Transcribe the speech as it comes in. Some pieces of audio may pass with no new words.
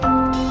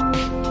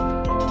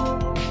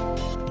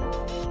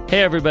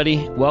Hey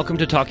everybody, welcome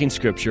to Talking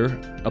Scripture,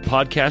 a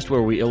podcast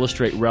where we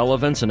illustrate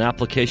relevance and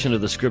application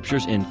of the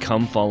Scriptures in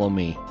Come Follow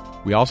Me.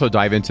 We also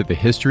dive into the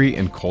history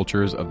and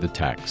cultures of the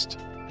text.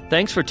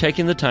 Thanks for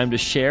taking the time to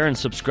share and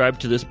subscribe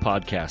to this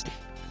podcast.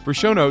 For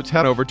show notes,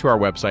 head over to our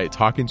website,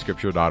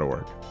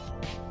 talkingscripture.org.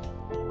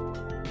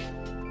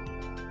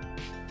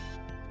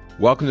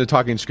 Welcome to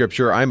Talking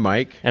Scripture. I'm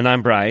Mike. And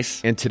I'm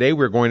Bryce. And today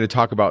we're going to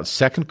talk about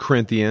 2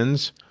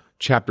 Corinthians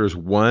chapters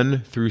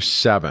 1 through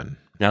 7.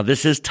 Now,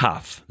 this is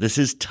tough. This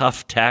is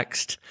tough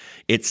text.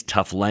 It's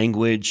tough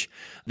language.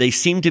 They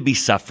seem to be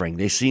suffering.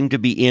 They seem to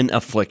be in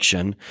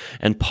affliction,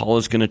 and Paul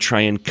is going to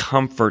try and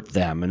comfort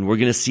them. And we're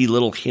going to see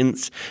little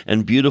hints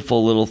and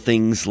beautiful little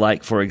things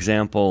like, for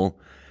example,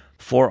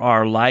 "For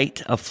our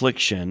light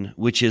affliction,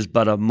 which is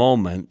but a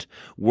moment,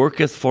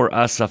 worketh for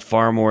us a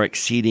far more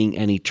exceeding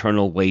and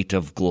eternal weight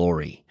of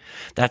glory."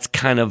 That's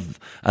kind of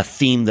a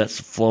theme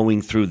that's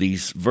flowing through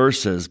these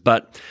verses,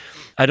 but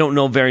I don't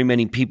know very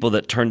many people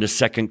that turn to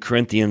 2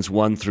 Corinthians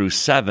 1 through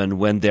 7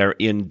 when they're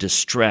in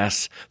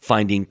distress,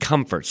 finding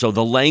comfort. So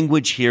the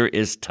language here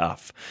is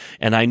tough.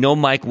 And I know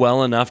Mike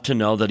well enough to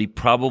know that he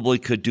probably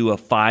could do a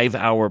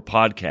 5-hour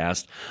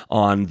podcast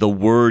on the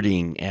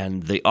wording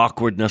and the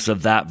awkwardness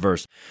of that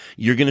verse.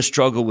 You're going to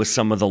struggle with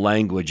some of the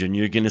language, and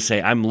you're going to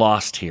say, I'm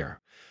lost here.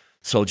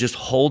 So just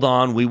hold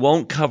on. We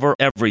won't cover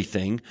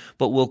everything,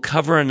 but we'll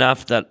cover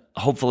enough that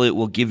hopefully it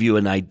will give you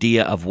an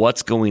idea of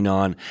what's going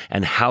on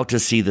and how to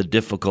see the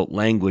difficult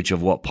language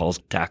of what Paul's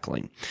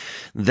tackling.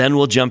 Then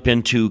we'll jump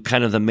into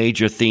kind of the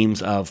major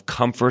themes of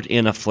comfort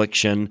in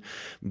affliction,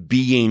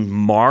 being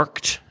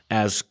marked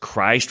as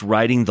Christ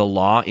writing the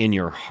law in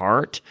your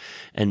heart,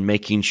 and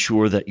making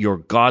sure that your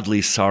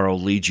godly sorrow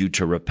leads you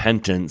to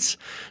repentance,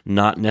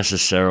 not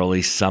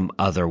necessarily some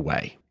other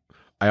way.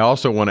 I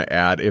also want to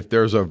add, if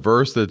there's a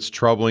verse that's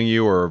troubling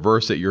you or a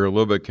verse that you're a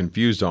little bit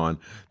confused on,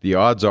 the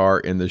odds are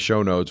in the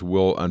show notes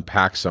we'll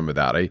unpack some of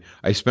that.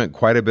 I spent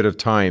quite a bit of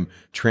time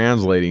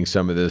translating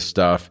some of this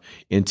stuff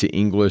into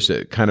English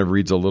that kind of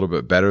reads a little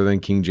bit better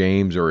than King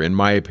James, or in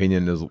my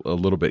opinion is a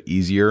little bit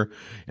easier.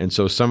 And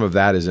so some of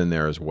that is in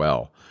there as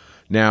well.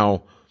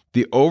 Now,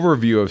 the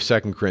overview of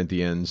 2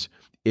 Corinthians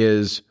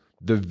is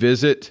the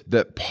visit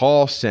that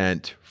Paul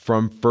sent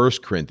from 1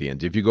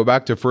 Corinthians. If you go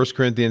back to 1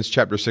 Corinthians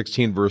chapter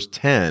 16, verse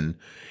 10,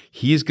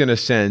 he's going to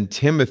send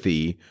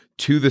Timothy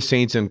to the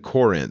saints in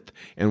Corinth.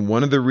 And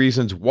one of the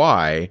reasons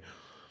why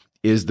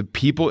is the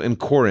people in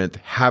Corinth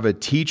have a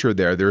teacher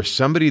there. There's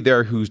somebody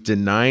there who's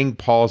denying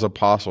Paul's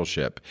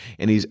apostleship,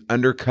 and he's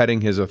undercutting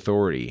his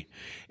authority.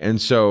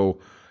 And so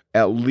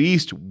at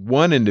least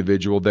one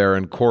individual there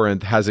in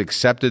Corinth has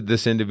accepted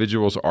this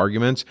individual's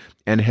arguments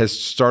and has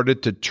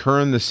started to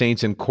turn the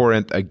saints in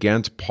Corinth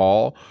against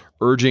Paul,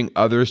 urging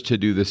others to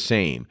do the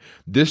same.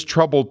 This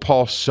troubled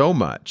Paul so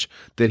much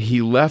that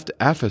he left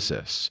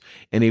Ephesus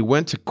and he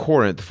went to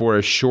Corinth for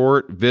a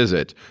short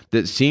visit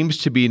that seems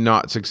to be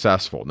not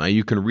successful. Now,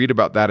 you can read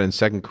about that in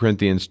 2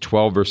 Corinthians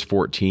 12, verse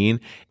 14,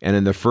 and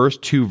in the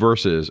first 2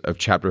 verses of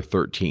chapter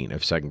 13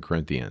 of 2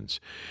 Corinthians.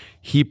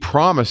 He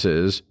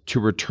promises to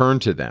return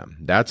to them.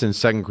 That's in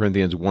 2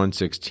 Corinthians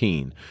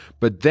 1:16.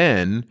 But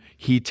then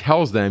he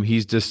tells them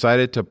he's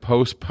decided to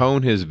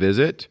postpone his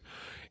visit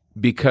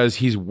because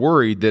he's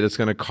worried that it's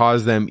going to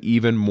cause them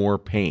even more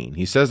pain.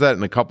 He says that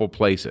in a couple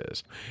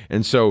places.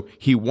 And so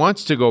he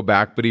wants to go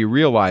back, but he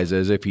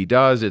realizes if he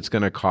does, it's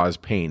going to cause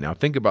pain. Now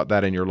think about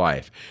that in your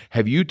life.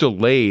 Have you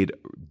delayed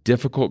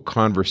difficult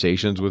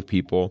conversations with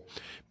people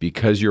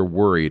because you're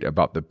worried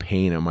about the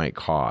pain it might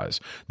cause?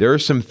 There are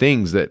some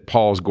things that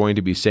Paul's going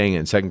to be saying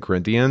in 2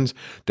 Corinthians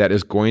that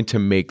is going to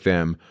make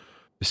them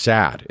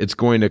sad. It's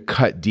going to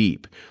cut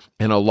deep.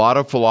 And a lot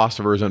of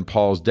philosophers in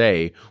Paul's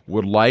day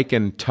would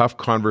liken tough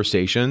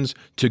conversations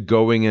to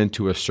going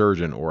into a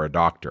surgeon or a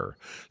doctor.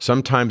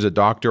 Sometimes a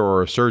doctor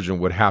or a surgeon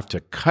would have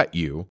to cut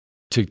you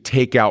to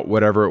take out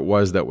whatever it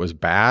was that was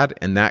bad,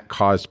 and that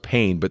caused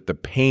pain, but the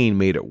pain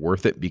made it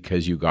worth it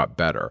because you got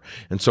better.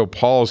 And so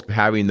Paul's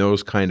having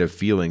those kind of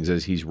feelings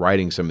as he's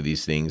writing some of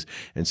these things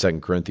in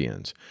 2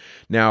 Corinthians.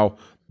 Now,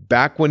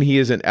 back when he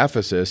is in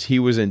Ephesus, he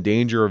was in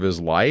danger of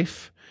his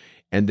life.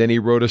 And then he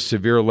wrote a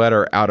severe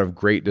letter out of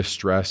great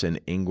distress and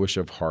anguish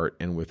of heart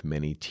and with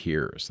many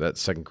tears.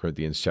 That's 2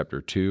 Corinthians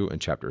chapter 2 and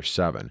chapter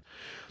 7.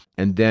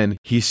 And then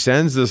he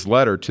sends this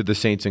letter to the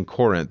saints in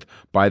Corinth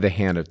by the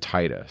hand of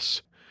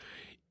Titus.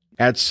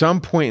 At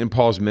some point in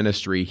Paul's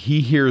ministry,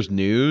 he hears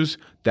news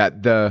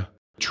that the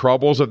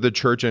troubles of the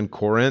church in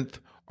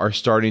Corinth are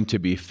starting to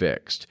be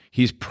fixed.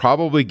 He's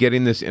probably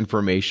getting this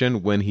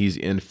information when he's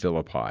in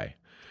Philippi.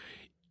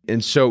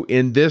 And so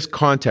in this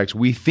context,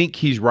 we think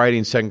he's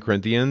writing 2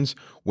 Corinthians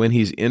when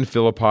he's in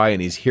Philippi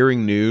and he's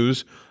hearing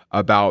news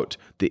about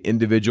the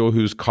individual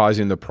who's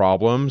causing the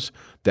problems,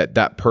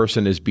 that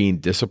person is being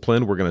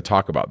disciplined. We're going to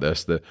talk about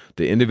this. The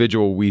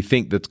individual we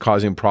think that's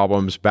causing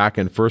problems back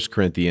in 1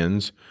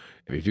 Corinthians,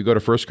 if you go to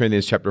 1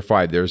 Corinthians chapter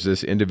 5, there's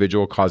this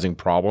individual causing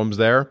problems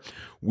there.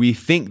 We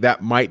think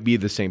that might be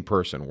the same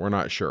person. We're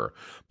not sure.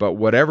 But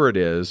whatever it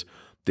is,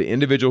 The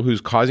individual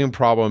who's causing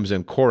problems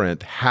in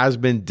Corinth has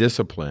been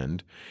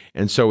disciplined.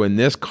 And so in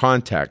this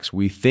context,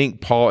 we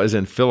think Paul is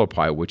in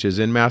Philippi, which is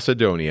in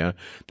Macedonia,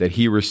 that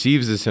he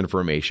receives this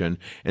information.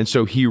 And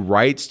so he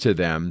writes to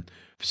them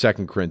 2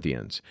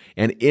 Corinthians.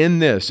 And in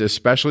this,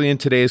 especially in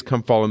today's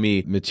Come Follow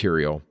Me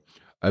material,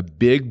 a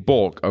big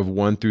bulk of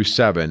 1 through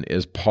 7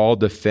 is Paul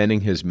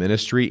defending his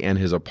ministry and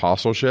his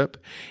apostleship,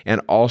 and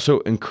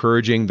also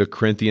encouraging the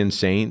Corinthian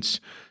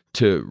saints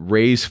to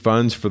raise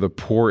funds for the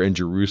poor in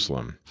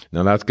Jerusalem.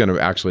 Now, that's going to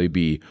actually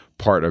be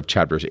part of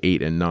chapters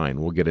 8 and 9.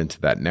 We'll get into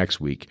that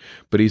next week.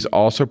 But he's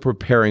also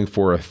preparing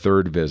for a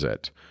third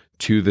visit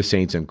to the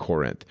saints in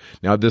Corinth.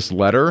 Now, this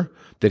letter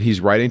that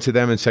he's writing to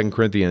them in 2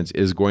 Corinthians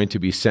is going to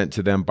be sent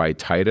to them by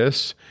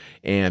Titus.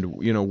 And,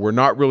 we're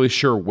not really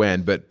sure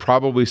when, but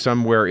probably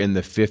somewhere in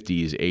the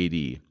 50s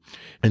AD.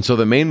 And so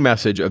the main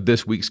message of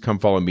this week's Come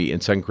Follow Me in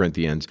 2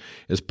 Corinthians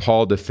is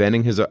Paul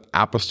defending his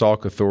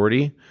apostolic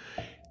authority,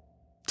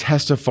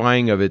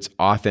 testifying of its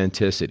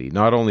authenticity,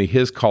 not only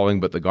his calling,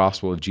 but the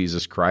gospel of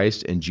Jesus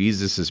Christ and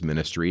Jesus'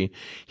 ministry.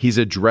 He's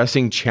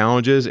addressing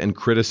challenges and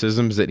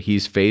criticisms that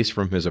he's faced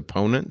from his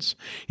opponents.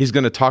 He's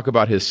going to talk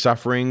about his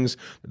sufferings,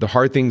 the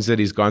hard things that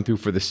he's gone through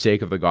for the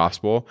sake of the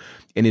gospel,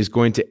 and he's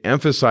going to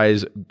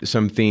emphasize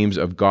some themes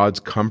of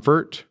God's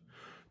comfort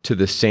to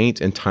the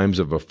saints in times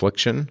of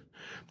affliction,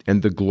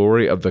 and the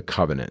glory of the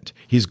covenant.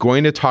 He's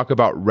going to talk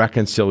about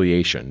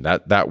reconciliation.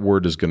 That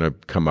word is going to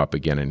come up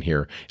again in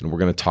here, and we're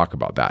going to talk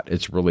about that.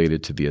 It's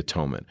related to the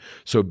atonement.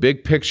 So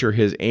big picture,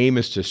 his aim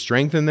is to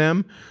strengthen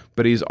them,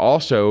 but he's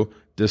also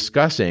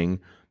discussing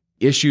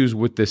issues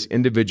with this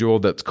individual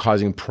that's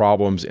causing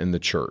problems in the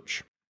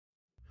church.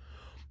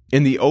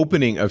 In the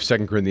opening of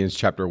 2 Corinthians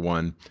chapter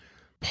 1,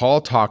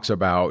 Paul talks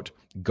about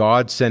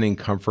God sending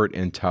comfort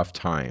in tough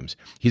times.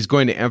 He's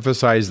going to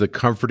emphasize the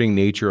comforting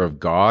nature of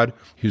God,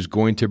 who's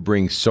going to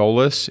bring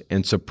solace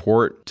and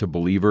support to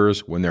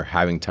believers when they're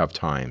having tough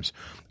times.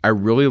 I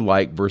really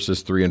like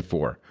verses 3 and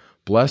 4.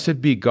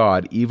 Blessed be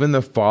God, even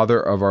the Father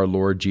of our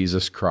Lord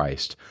Jesus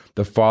Christ,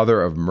 the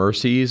Father of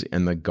mercies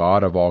and the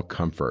God of all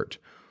comfort,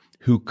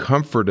 who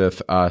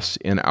comforteth us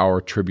in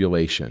our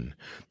tribulation,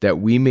 that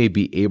we may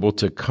be able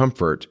to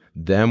comfort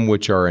them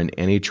which are in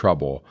any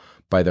trouble,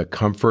 by the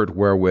comfort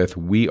wherewith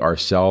we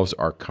ourselves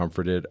are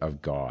comforted of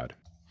God.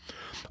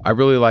 I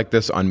really like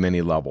this on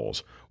many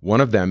levels. One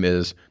of them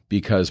is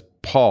because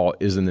Paul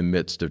is in the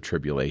midst of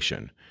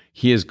tribulation.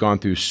 He has gone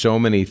through so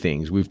many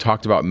things. We've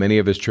talked about many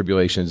of his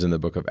tribulations in the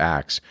book of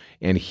Acts,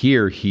 and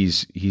here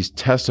he's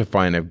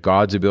testifying of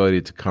God's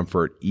ability to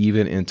comfort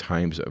even in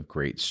times of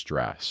great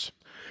stress.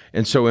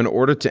 And so in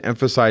order to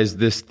emphasize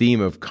this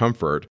theme of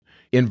comfort,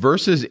 in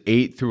verses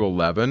 8 through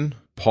 11,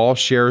 Paul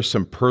shares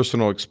some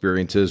personal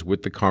experiences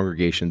with the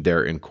congregation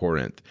there in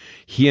Corinth.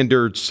 He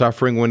endured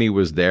suffering when he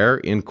was there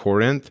in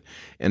Corinth,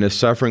 and his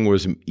suffering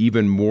was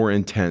even more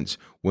intense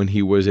when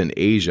he was in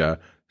Asia,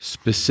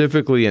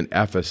 specifically in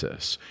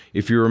Ephesus.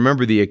 If you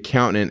remember the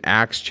account in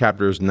Acts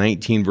chapters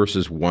 19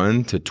 verses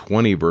 1 to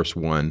 20 verse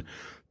 1,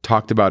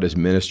 talked about his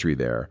ministry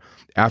there.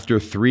 After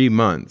 3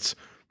 months,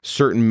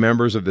 certain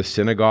members of the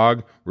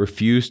synagogue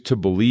refused to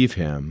believe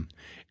him,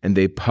 and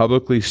they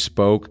publicly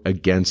spoke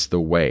against the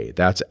way.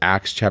 That's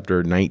Acts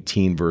chapter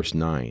 19, verse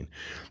 9.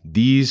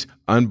 These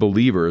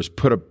unbelievers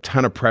put a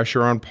ton of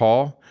pressure on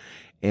Paul,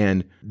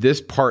 and this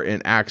part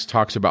in Acts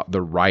talks about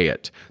the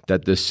riot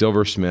that the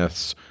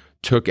silversmiths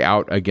took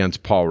out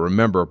against Paul.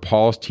 Remember,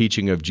 Paul's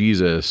teaching of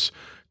Jesus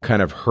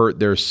kind of hurt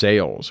their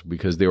sales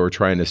because they were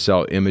trying to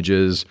sell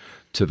images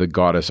to the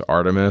goddess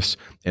Artemis,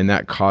 and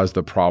that caused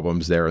the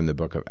problems there in the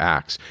book of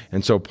Acts.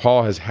 And so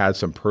Paul has had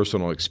some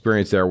personal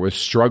experience there with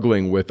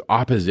struggling with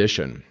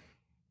opposition.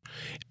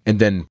 And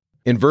then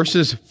in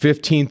verses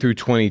 15 through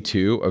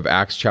 22 of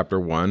Acts chapter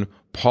 1,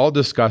 Paul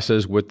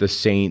discusses with the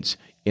saints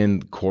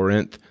in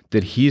Corinth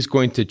that he's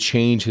going to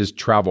change his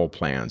travel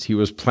plans. He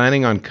was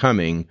planning on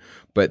coming,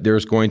 but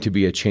there's going to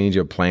be a change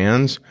of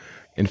plans.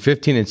 In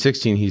 15 and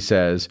 16, he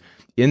says,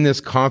 in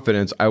this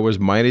confidence, I was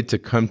minded to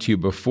come to you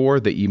before,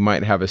 that ye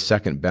might have a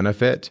second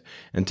benefit,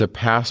 and to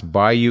pass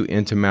by you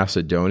into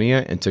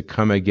Macedonia, and to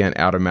come again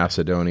out of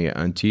Macedonia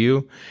unto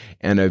you,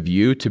 and of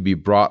you to be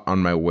brought on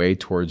my way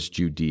towards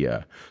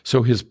Judea.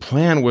 So his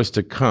plan was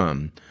to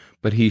come,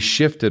 but he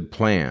shifted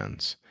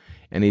plans.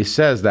 And he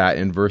says that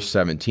in verse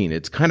 17.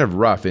 It's kind of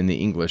rough in the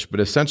English, but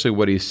essentially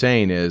what he's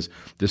saying is,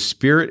 the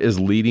Spirit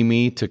is leading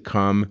me to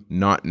come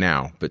not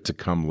now, but to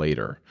come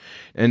later.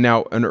 And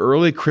now an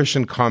early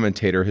Christian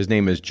commentator, his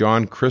name is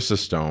John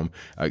Chrysostom,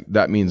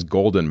 that means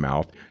golden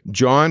mouth.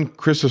 John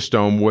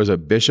Chrysostom was a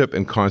bishop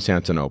in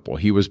Constantinople.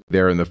 He was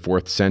there in the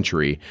 4th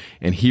century,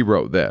 and he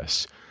wrote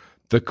this: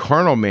 the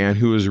carnal man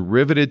who is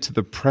riveted to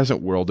the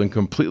present world and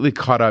completely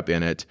caught up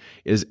in it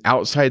is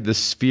outside the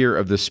sphere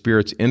of the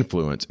Spirit's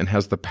influence and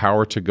has the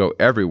power to go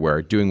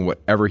everywhere, doing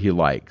whatever he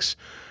likes.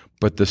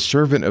 But the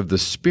servant of the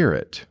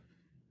Spirit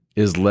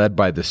is led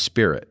by the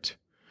Spirit.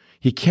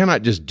 He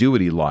cannot just do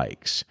what he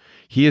likes.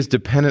 He is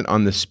dependent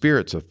on the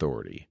Spirit's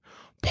authority.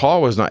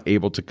 Paul was not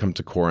able to come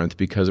to Corinth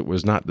because it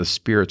was not the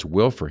Spirit's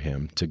will for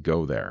him to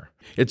go there.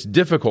 It's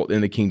difficult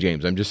in the King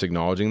James. I'm just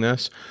acknowledging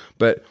this.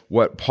 But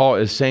what Paul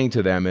is saying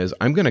to them is,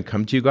 I'm going to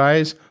come to you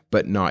guys,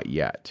 but not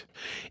yet.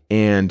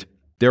 And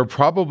there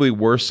probably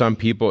were some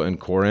people in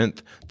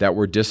Corinth that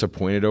were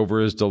disappointed over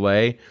his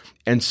delay.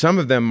 And some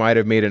of them might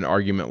have made an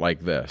argument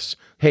like this.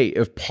 Hey,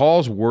 if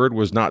Paul's word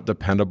was not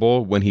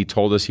dependable when he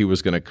told us he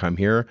was going to come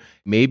here,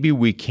 maybe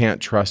we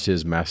can't trust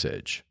his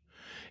message.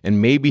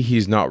 And maybe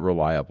he's not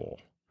reliable.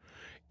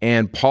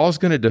 And Paul's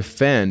going to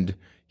defend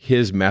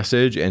his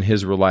message and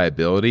his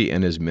reliability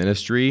and his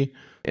ministry,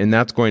 and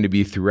that's going to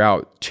be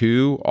throughout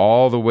 2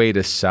 all the way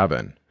to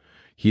 7.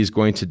 He's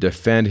going to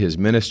defend his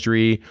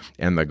ministry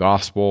and the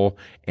gospel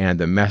and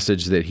the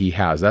message that he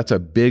has. That's a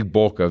big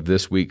bulk of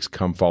this week's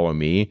Come Follow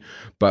Me.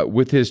 But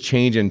with his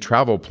change in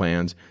travel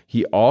plans,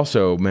 he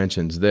also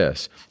mentions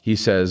this. He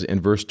says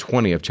in verse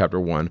 20 of chapter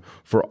 1,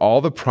 "For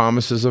all the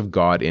promises of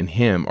God in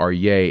him are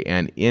yea,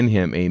 and in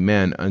him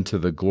amen, unto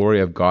the glory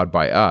of God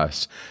by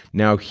us.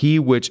 Now he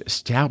which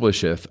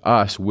establisheth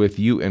us with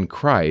you in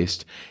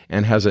Christ,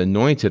 and has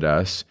anointed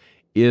us,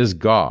 is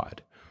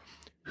God,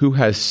 who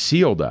has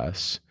sealed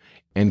us,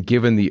 and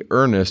given the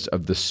earnest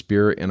of the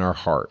Spirit in our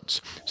hearts."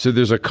 So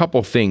there's a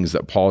couple things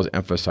that Paul is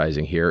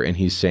emphasizing here, and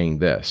he's saying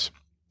this.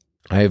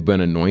 I have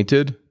been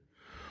anointed,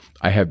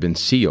 I have been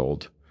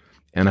sealed,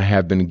 and I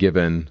have been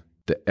given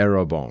the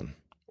arrabon,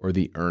 or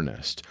the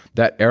earnest.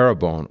 That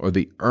arrabon, or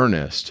the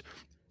earnest,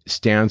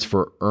 stands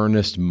for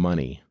earnest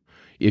money.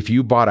 If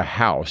you bought a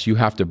house, you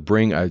have to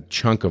bring a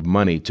chunk of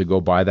money to go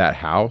buy that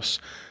house.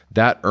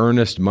 That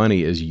earnest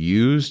money is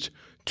used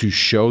to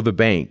show the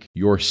bank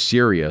you're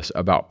serious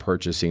about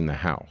purchasing the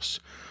house.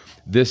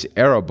 This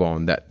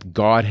arrabon that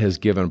God has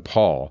given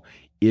Paul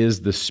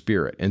is the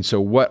Spirit. And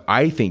so what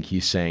I think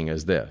he's saying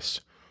is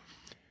this.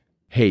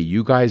 Hey,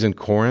 you guys in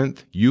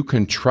Corinth, you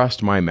can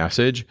trust my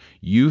message.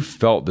 You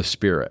felt the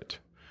Spirit.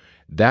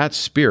 That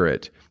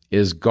Spirit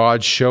is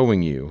God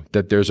showing you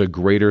that there's a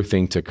greater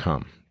thing to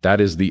come.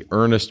 That is the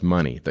earnest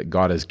money that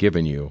God has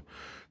given you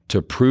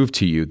to prove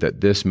to you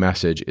that this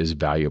message is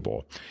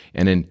valuable.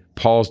 And in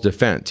Paul's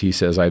defense, he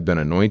says, I've been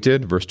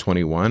anointed, verse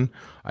 21,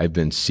 I've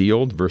been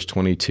sealed, verse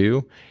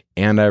 22,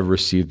 and I've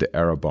received the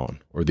arrabon,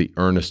 or the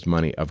earnest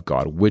money of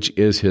God, which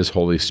is his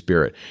Holy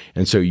Spirit.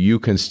 And so you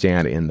can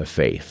stand in the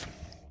faith.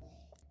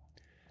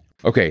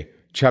 Okay,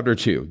 chapter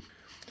 2.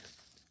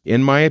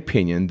 In my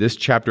opinion, this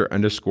chapter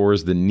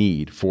underscores the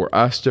need for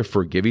us to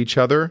forgive each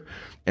other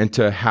and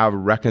to have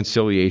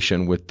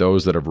reconciliation with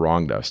those that have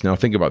wronged us. Now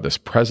think about this.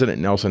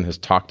 President Nelson has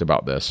talked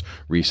about this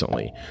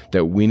recently,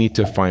 that we need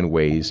to find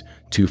ways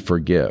to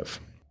forgive.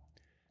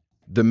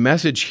 The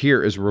message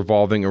here is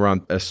revolving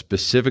around a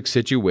specific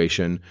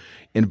situation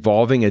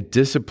involving a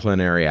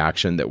disciplinary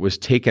action that was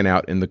taken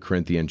out in the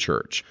Corinthian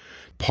church.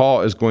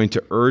 Paul is going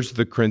to urge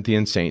the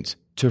Corinthian saints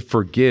to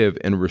forgive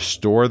and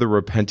restore the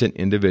repentant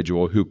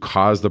individual who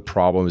caused the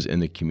problems in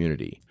the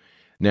community.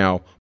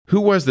 Now,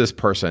 who was this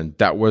person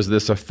that was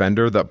this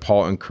offender that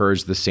Paul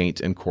encouraged the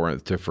saints in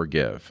Corinth to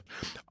forgive?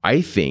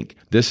 I think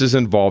this is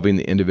involving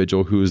the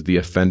individual who is the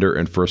offender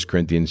in 1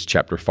 Corinthians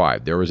chapter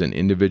 5. There was an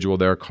individual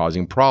there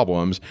causing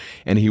problems,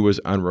 and he was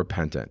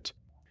unrepentant.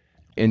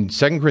 In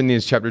 2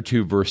 Corinthians chapter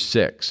 2, verse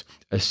 6,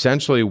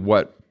 essentially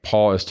what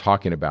Paul is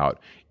talking about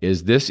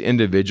is this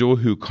individual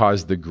who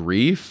caused the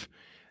grief.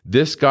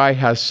 This guy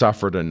has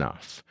suffered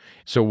enough.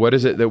 So what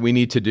is it that we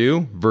need to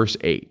do? Verse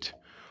 8.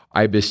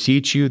 I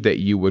beseech you that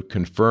you would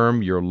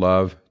confirm your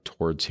love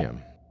towards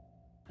him.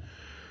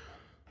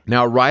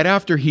 Now, right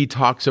after he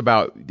talks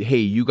about, hey,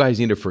 you guys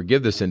need to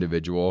forgive this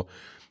individual,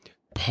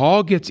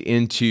 Paul gets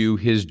into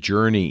his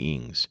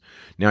journeyings.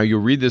 Now,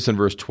 you'll read this in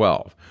verse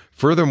 12.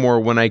 Furthermore,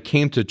 when I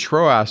came to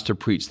Troas to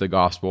preach the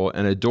gospel,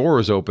 and a door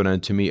was opened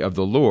unto me of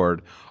the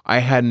Lord, I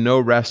had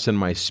no rest in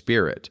my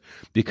spirit,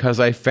 because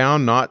I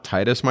found not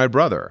Titus my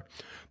brother.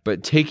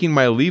 But taking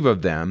my leave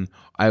of them,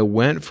 I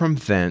went from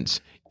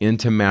thence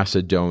into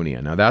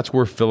Macedonia. Now that's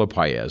where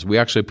Philippi is. We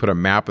actually put a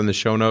map in the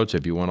show notes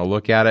if you want to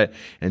look at it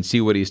and see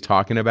what he's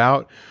talking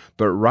about.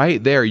 But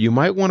right there, you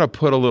might want to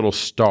put a little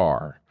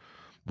star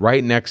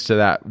right next to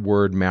that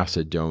word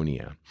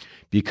Macedonia.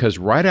 Because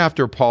right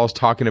after Paul's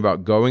talking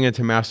about going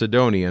into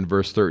Macedonia in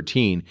verse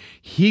 13,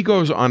 he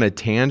goes on a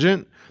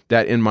tangent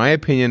that, in my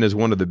opinion, is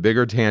one of the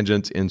bigger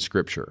tangents in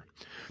Scripture.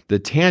 The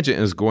tangent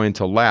is going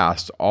to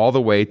last all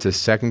the way to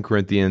 2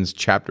 Corinthians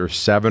chapter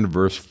 7,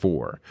 verse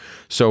 4.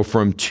 So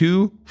from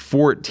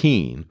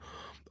 2:14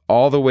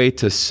 all the way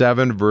to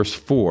 7, verse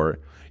 4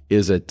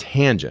 is a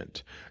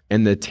tangent.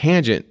 And the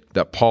tangent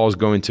that Paul is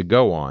going to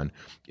go on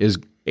is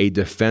a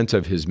defense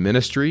of his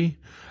ministry,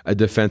 a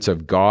defense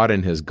of God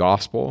and his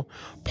gospel.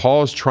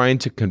 Paul is trying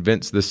to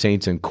convince the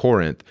saints in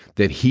Corinth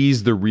that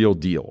he's the real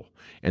deal.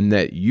 and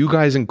that you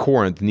guys in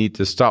Corinth need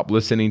to stop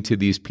listening to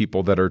these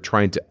people that are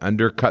trying to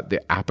undercut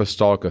the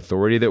apostolic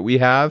authority that we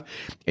have,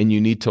 and you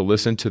need to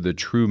listen to the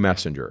true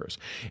messengers.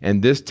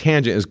 And this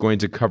tangent is going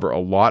to cover a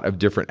lot of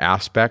different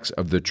aspects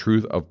of the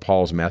truth of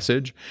Paul's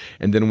message.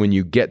 And then when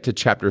you get to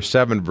chapter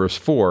 7, verse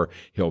 4,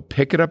 he'll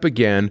pick it up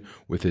again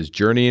with his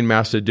journey in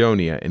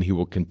Macedonia, and he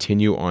will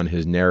continue on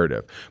his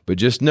narrative. But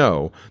just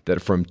know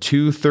that from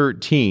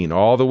 2:13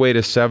 all the way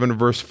to 7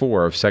 verse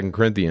 4 of 2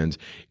 Corinthians,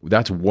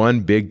 that's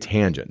one big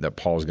tangent that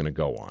Paul's going to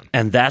go on.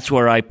 And that's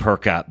where I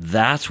perk up.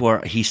 That's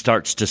where he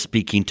starts to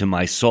speaking to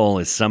my soul,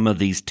 is some of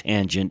these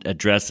tangent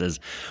addresses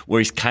where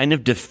he's kind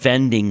of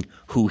defending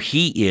who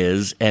he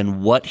is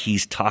and what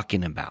he's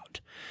talking about.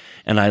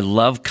 And I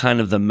love kind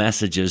of the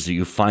messages that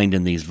you find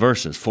in these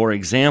verses. For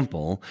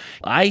example,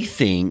 I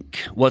think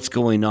what's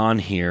going on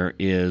here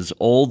is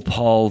old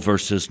Paul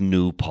versus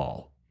new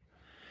Paul.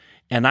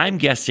 And I'm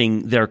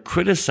guessing they're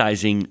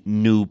criticizing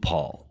new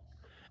Paul,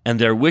 and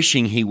they're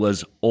wishing he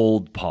was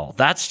old Paul.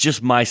 That's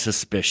just my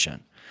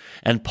suspicion.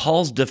 And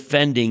Paul's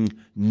defending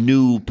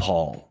new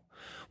Paul,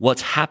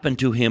 what's happened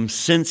to him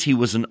since he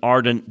was an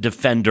ardent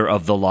defender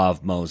of the law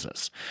of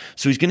Moses.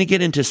 So he's going to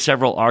get into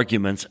several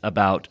arguments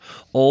about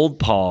old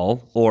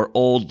Paul or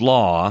old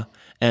law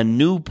and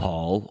new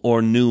Paul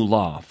or new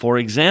law. For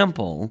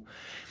example,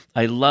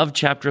 I love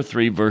chapter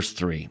 3, verse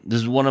 3.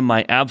 This is one of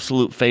my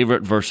absolute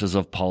favorite verses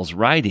of Paul's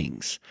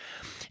writings.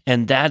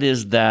 And that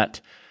is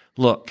that,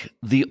 look,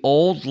 the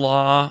old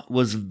law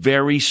was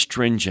very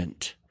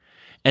stringent,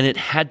 and it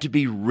had to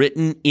be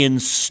written in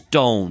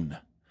stone.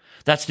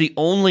 That's the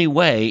only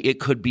way it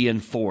could be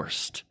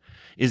enforced,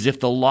 is if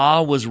the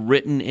law was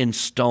written in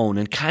stone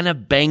and kind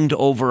of banged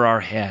over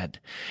our head,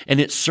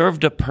 and it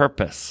served a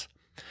purpose.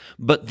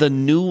 But the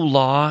new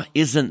law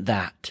isn't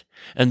that.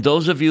 And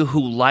those of you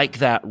who like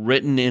that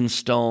written in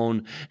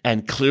stone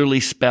and clearly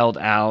spelled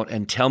out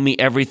and tell me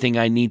everything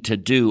I need to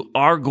do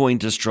are going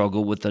to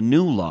struggle with the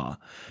new law,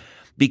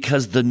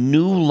 because the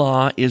new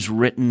law is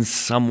written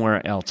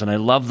somewhere else. And I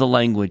love the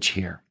language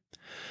here.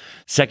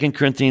 2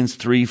 Corinthians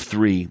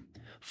 3:3,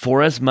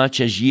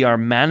 "Forasmuch as ye are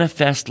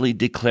manifestly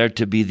declared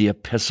to be the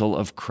epistle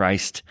of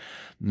Christ,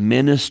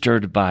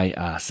 ministered by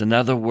us." In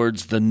other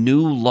words, the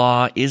new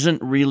law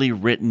isn't really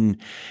written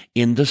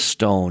in the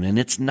stone, and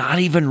it's not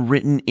even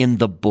written in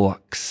the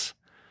books.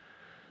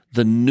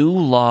 The new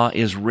law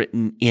is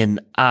written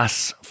in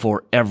us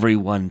for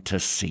everyone to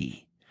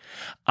see.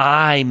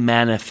 I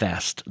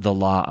manifest the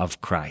law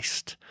of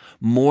Christ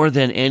more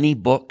than any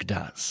book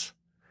does.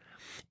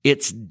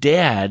 It's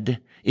dead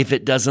if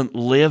it doesn't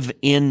live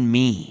in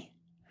me.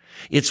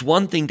 It's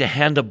one thing to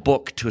hand a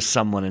book to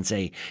someone and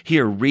say,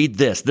 here, read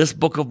this. This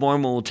Book of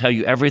Mormon will tell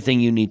you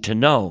everything you need to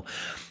know.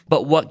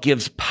 But what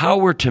gives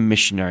power to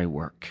missionary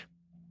work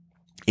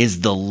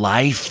is the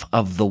life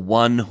of the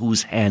one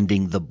who's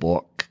handing the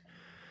book.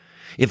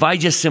 If I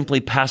just simply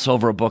pass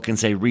over a book and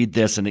say, read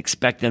this, and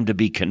expect them to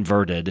be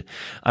converted,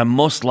 I'm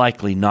most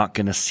likely not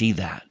going to see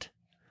that.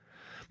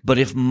 But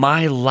if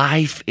my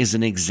life is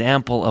an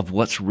example of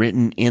what's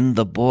written in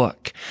the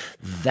book,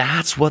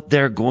 that's what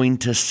they're going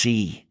to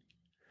see.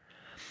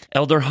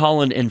 Elder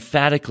Holland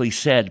emphatically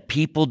said,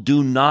 people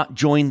do not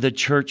join the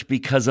church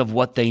because of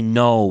what they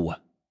know.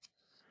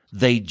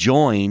 They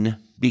join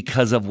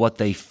because of what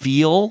they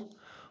feel,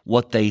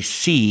 what they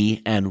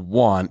see, and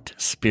want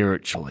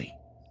spiritually.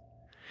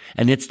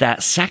 And it's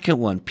that second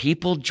one.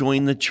 People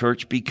join the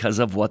church because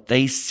of what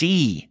they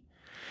see.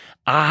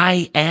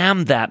 I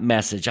am that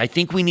message. I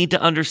think we need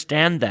to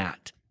understand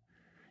that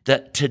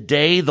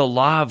today the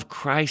law of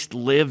Christ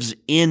lives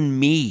in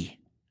me.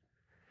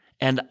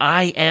 And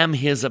I am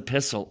his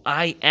epistle.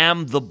 I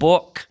am the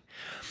book.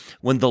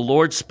 When the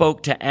Lord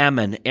spoke to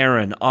Ammon,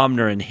 Aaron,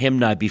 Omner, and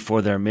Himni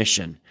before their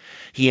mission,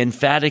 he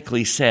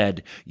emphatically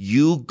said,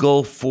 you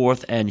go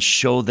forth and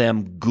show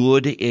them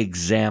good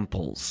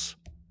examples.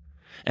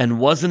 And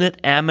wasn't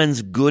it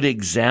Ammon's good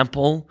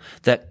example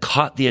that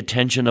caught the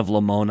attention of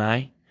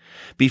Lamoni?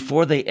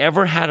 Before they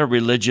ever had a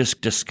religious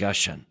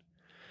discussion,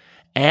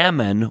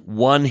 Ammon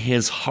won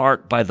his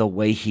heart by the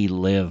way he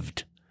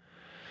lived.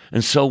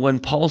 And so when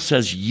Paul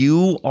says,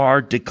 you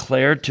are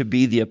declared to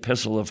be the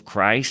epistle of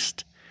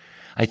Christ,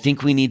 I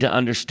think we need to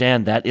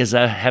understand that is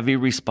a heavy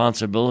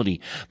responsibility.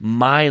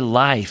 My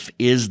life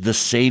is the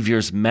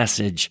Savior's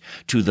message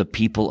to the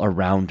people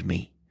around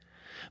me.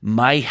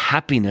 My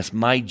happiness,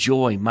 my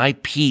joy, my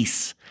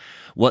peace,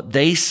 what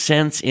they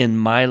sense in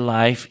my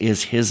life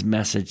is his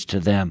message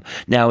to them.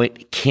 Now,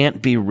 it can't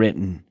be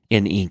written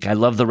in ink. I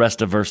love the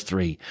rest of verse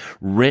 3.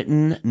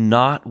 Written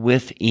not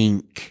with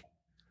ink,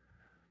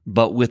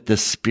 but with the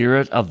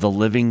Spirit of the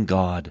living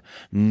God,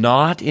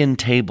 not in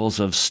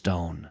tables of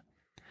stone,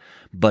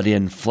 but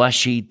in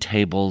fleshy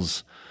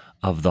tables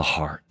of the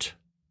heart.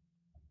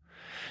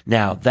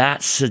 Now,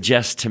 that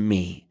suggests to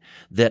me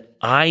that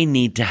I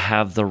need to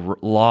have the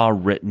law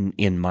written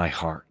in my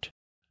heart.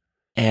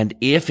 And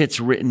if it's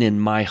written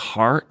in my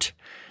heart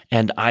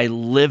and I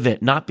live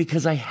it, not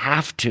because I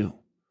have to,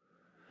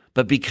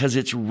 but because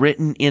it's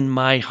written in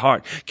my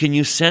heart. Can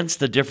you sense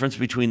the difference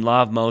between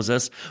law of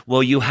Moses?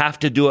 Well, you have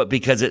to do it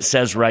because it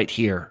says right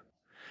here.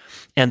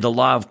 And the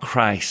law of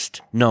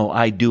Christ, no,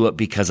 I do it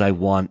because I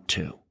want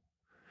to.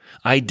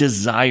 I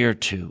desire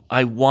to.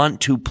 I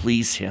want to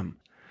please him.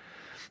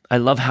 I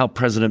love how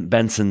President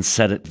Benson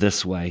said it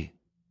this way.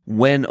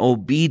 When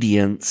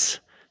obedience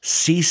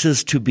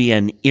ceases to be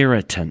an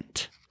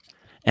irritant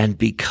and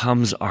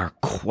becomes our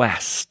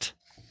quest,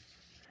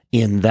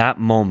 in that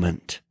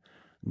moment,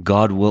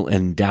 God will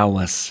endow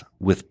us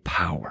with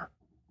power.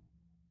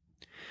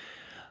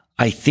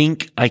 I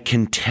think I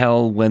can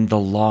tell when the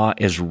law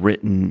is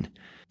written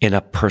in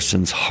a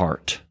person's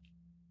heart,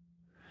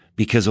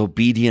 because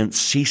obedience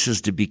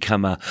ceases to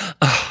become a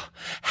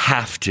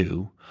have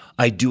to.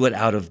 I do it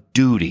out of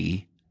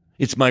duty.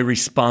 It's my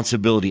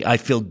responsibility. I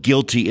feel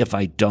guilty if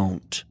I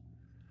don't.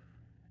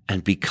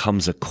 And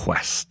becomes a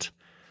quest.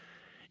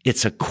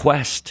 It's a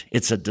quest.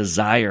 It's a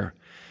desire.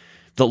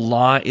 The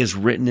law is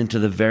written into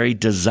the very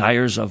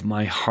desires of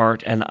my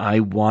heart, and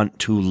I want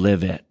to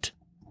live it.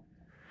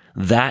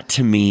 That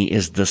to me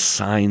is the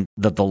sign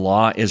that the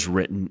law is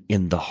written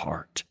in the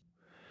heart.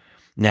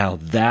 Now,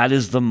 that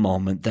is the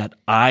moment that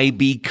I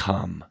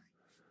become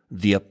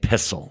the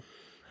epistle.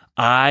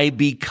 I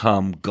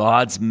become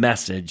God's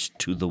message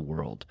to the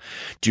world.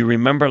 Do you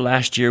remember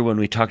last year when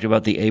we talked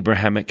about the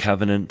Abrahamic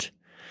covenant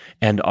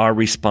and our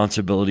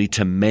responsibility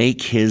to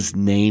make his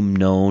name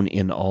known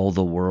in all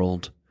the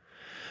world?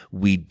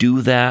 We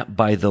do that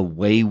by the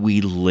way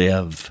we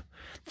live.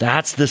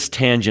 That's this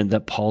tangent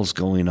that Paul's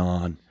going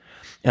on.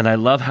 And I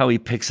love how he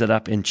picks it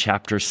up in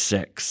chapter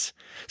 6.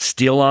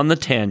 Still on the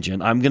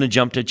tangent. I'm going to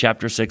jump to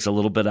chapter 6 a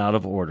little bit out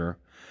of order.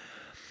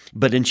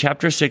 But in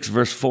chapter 6,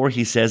 verse 4,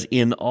 he says,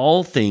 in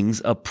all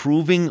things,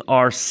 approving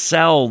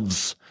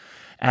ourselves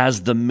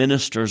as the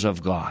ministers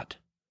of God.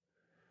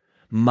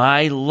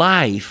 My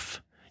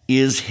life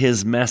is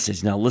his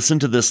message. Now listen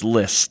to this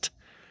list.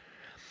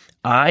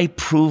 I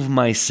prove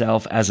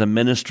myself as a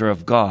minister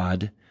of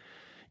God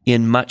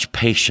in much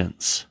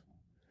patience,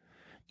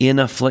 in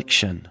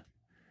affliction,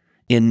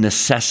 in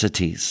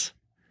necessities,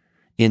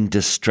 in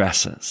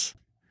distresses.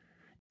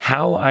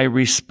 How I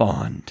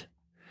respond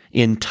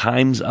in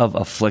times of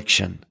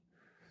affliction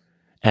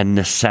and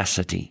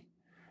necessity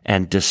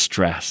and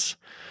distress,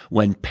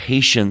 when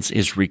patience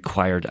is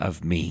required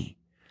of me,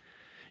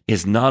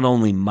 is not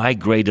only my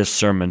greatest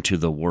sermon to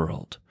the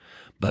world,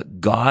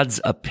 but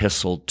God's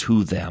epistle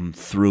to them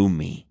through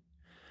me.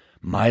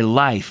 My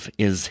life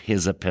is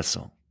his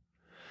epistle.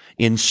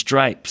 In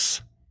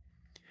stripes,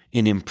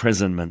 in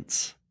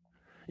imprisonments,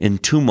 in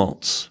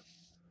tumults,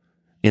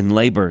 in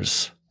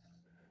labors,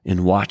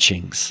 in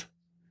watchings,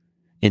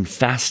 in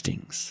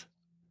fastings,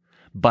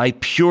 by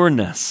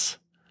pureness,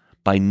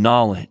 by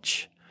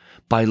knowledge,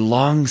 by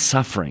long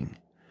suffering,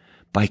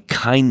 by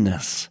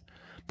kindness,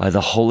 by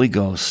the Holy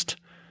Ghost,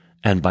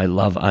 and by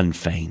love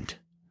unfeigned,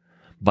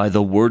 by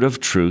the word of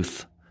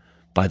truth,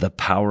 by the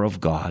power of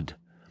God,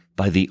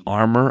 by the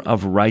armor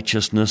of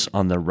righteousness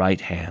on the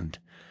right hand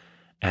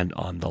and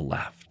on the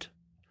left.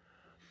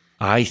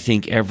 I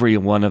think every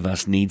one of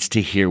us needs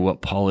to hear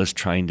what Paul is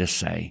trying to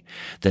say,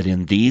 that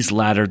in these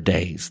latter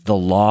days, the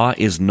law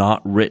is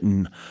not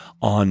written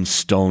on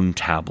stone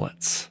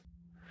tablets.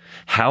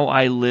 How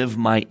I live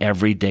my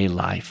everyday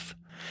life,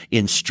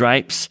 in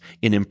stripes,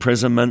 in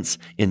imprisonments,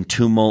 in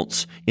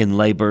tumults, in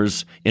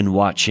labors, in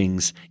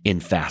watchings,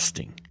 in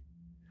fasting.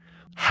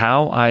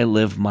 How I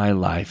live my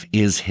life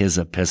is his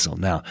epistle.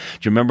 Now, do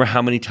you remember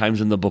how many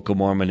times in the Book of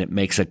Mormon it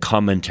makes a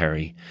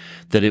commentary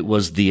that it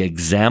was the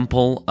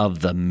example of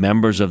the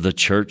members of the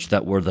church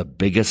that were the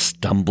biggest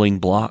stumbling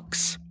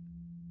blocks?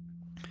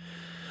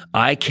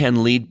 I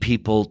can lead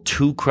people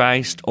to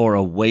Christ or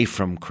away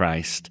from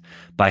Christ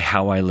by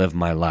how I live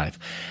my life.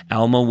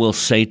 Alma will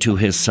say to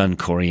his son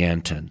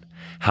Corianton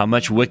how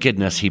much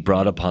wickedness he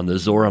brought upon the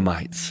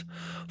Zoramites.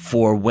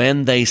 For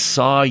when they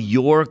saw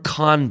your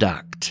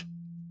conduct,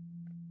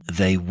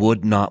 they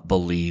would not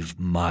believe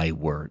my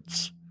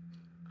words.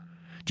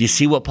 Do you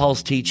see what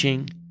Paul's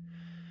teaching?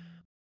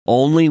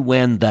 Only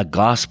when the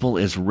gospel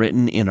is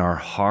written in our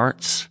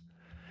hearts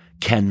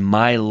can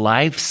my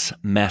life's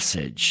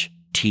message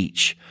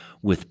teach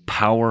with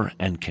power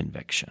and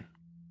conviction.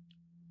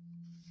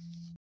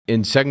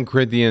 In 2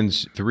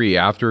 Corinthians 3,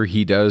 after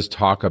he does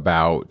talk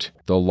about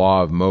the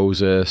law of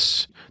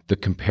Moses, the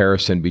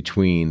comparison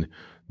between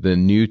the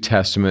New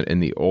Testament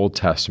and the Old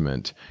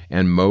Testament,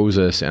 and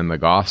Moses and the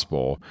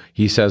gospel,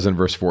 he says in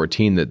verse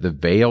 14 that the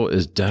veil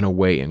is done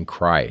away in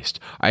Christ.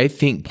 I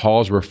think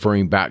Paul's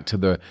referring back to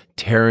the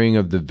tearing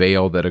of the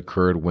veil that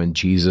occurred when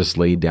Jesus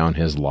laid down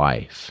his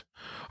life.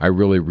 I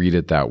really read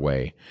it that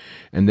way.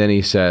 And then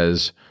he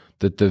says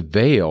that the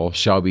veil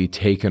shall be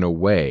taken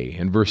away.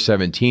 In verse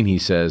 17, he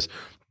says,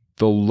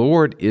 the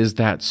Lord is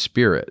that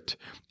Spirit,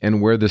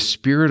 and where the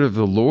Spirit of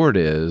the Lord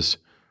is,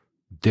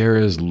 there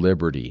is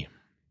liberty.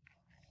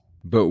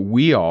 But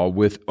we all,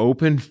 with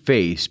open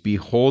face,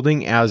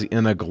 beholding as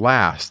in a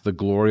glass the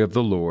glory of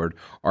the Lord,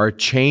 are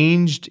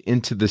changed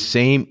into the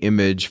same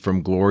image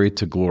from glory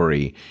to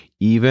glory,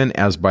 even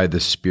as by the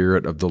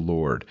Spirit of the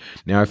Lord.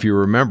 Now, if you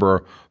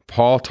remember,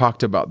 Paul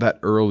talked about that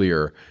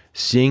earlier,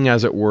 seeing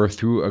as it were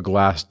through a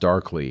glass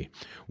darkly.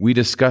 We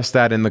discussed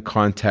that in the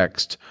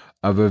context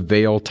of a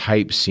veil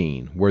type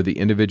scene where the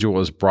individual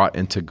is brought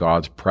into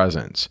God's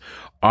presence.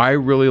 I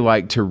really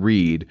like to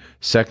read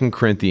 2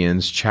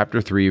 Corinthians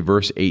chapter 3,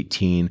 verse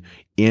 18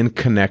 in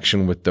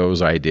connection with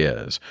those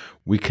ideas.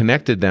 We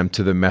connected them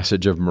to the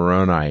message of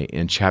Moroni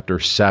in chapter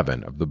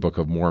 7 of the Book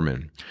of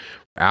Mormon.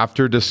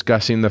 After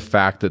discussing the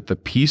fact that the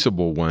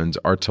peaceable ones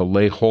are to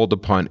lay hold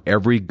upon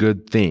every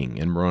good thing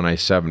in Moroni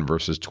 7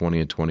 verses 20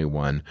 and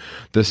 21,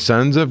 the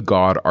sons of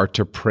God are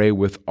to pray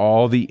with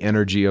all the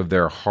energy of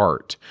their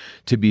heart,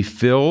 to be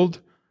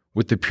filled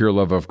with the pure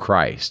love of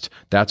Christ.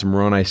 That's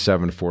Moroni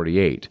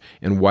 7:48.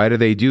 And why do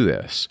they do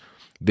this?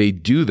 They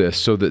do this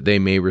so that they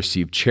may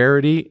receive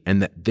charity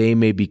and that they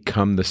may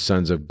become the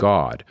sons of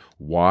God.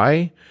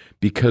 Why?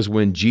 Because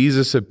when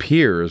Jesus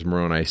appears,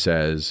 Moroni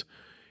says,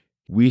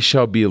 we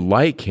shall be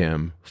like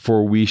him,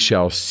 for we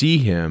shall see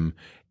him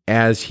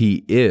as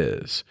he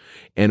is,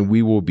 and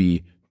we will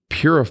be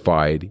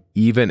purified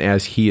even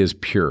as he is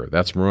pure.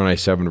 That's Moroni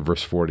 7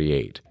 verse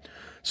 48.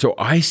 So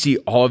I see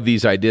all of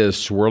these ideas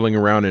swirling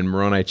around in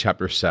Moroni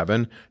chapter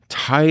 7,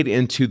 tied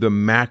into the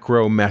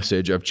macro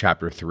message of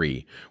chapter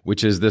 3,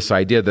 which is this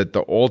idea that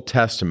the Old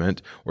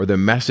Testament, or the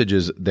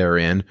messages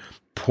therein,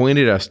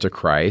 pointed us to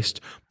Christ.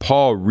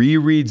 Paul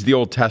rereads the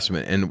Old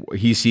Testament and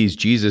he sees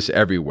Jesus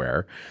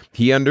everywhere.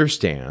 He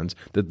understands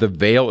that the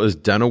veil is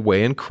done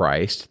away in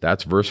Christ.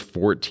 That's verse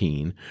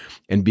 14.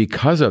 And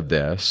because of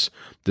this,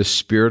 the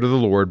Spirit of the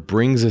Lord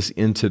brings us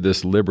into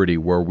this liberty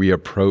where we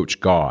approach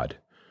God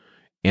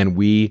and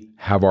we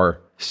have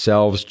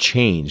ourselves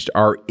changed,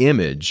 our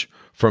image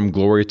from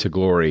glory to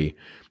glory,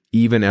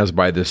 even as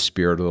by the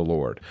Spirit of the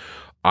Lord.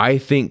 I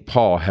think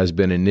Paul has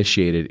been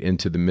initiated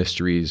into the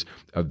mysteries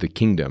of the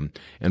kingdom,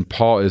 and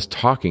Paul is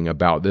talking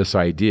about this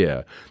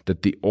idea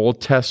that the Old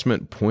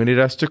Testament pointed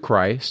us to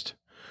Christ,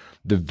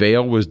 the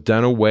veil was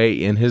done away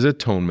in his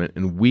atonement,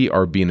 and we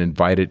are being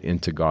invited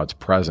into God's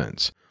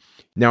presence.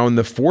 Now, in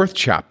the 4th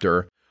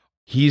chapter,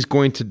 he's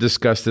going to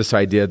discuss this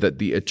idea that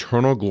the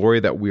eternal glory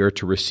that we are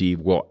to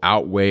receive will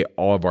outweigh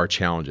all of our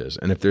challenges.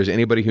 And if there's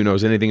anybody who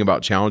knows anything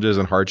about challenges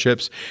and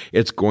hardships,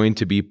 it's going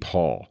to be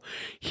Paul.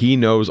 He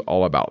knows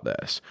all about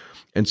this.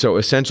 And so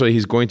essentially,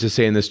 he's going to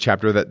say in this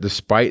chapter that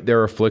despite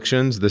their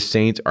afflictions, the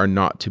saints are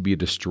not to be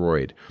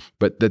destroyed,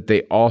 but that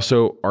they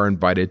also are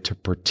invited to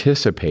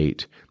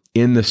participate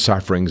in the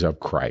sufferings of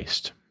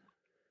Christ.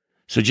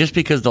 So just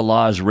because the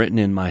law is written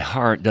in my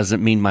heart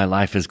doesn't mean my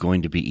life is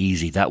going to be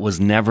easy. That was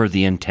never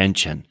the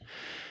intention.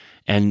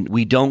 And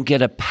we don't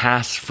get a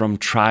pass from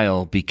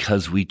trial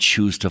because we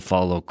choose to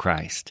follow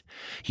Christ.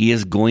 He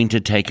is going to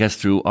take us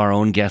through our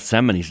own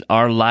Gethsemanes.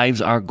 Our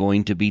lives are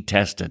going to be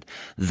tested.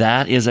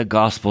 That is a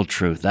gospel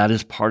truth. That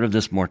is part of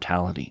this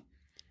mortality.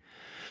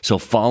 So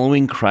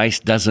following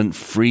Christ doesn't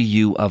free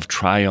you of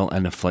trial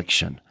and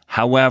affliction.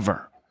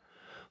 However,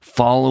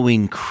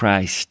 following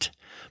Christ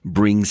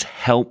brings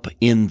help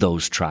in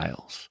those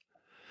trials.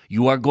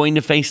 You are going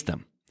to face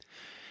them.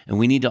 And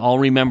we need to all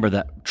remember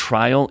that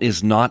trial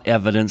is not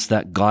evidence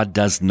that God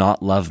does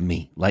not love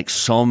me, like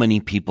so many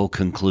people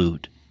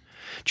conclude.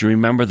 Do you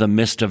remember the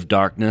mist of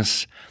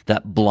darkness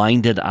that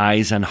blinded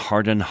eyes and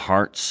hardened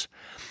hearts?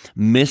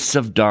 Mists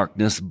of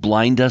darkness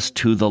blind us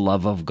to the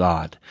love of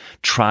God.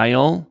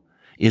 Trial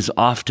is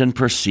often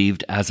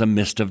perceived as a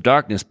mist of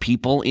darkness.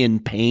 People in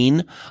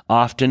pain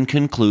often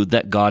conclude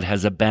that God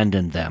has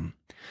abandoned them.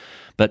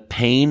 But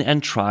pain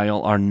and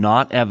trial are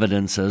not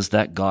evidences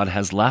that God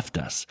has left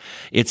us.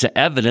 It's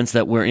evidence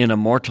that we're in a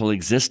mortal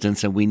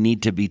existence and we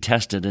need to be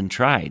tested and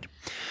tried.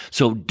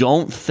 So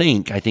don't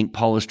think, I think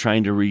Paul is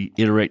trying to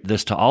reiterate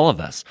this to all of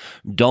us,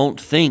 don't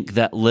think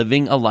that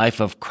living a life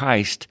of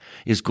Christ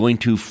is going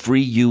to free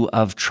you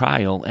of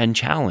trial and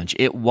challenge.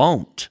 It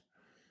won't.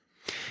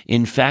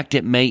 In fact,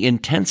 it may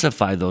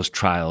intensify those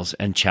trials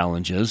and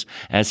challenges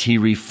as he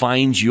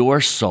refines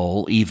your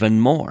soul even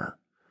more.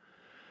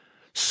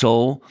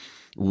 So,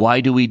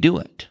 why do we do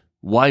it?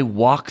 Why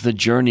walk the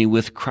journey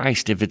with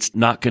Christ if it's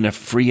not going to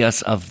free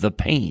us of the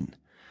pain?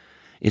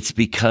 It's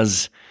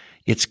because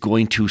it's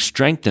going to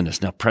strengthen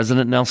us. Now,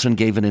 President Nelson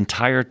gave an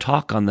entire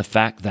talk on the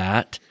fact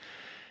that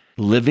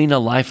living a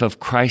life of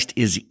Christ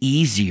is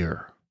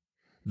easier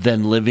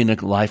than living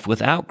a life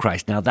without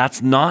Christ. Now,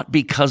 that's not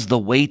because the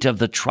weight of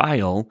the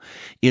trial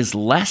is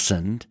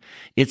lessened.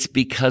 It's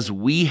because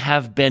we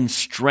have been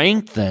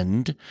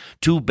strengthened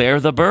to bear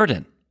the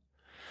burden.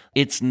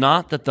 It's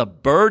not that the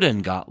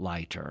burden got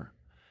lighter.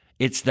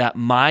 It's that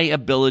my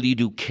ability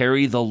to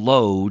carry the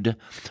load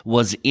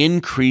was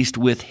increased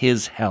with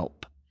his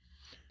help.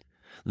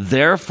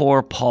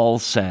 Therefore, Paul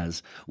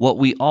says what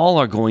we all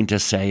are going to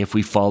say if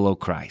we follow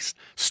Christ.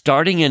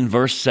 Starting in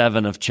verse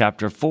 7 of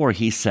chapter 4,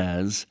 he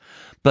says,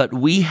 "But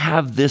we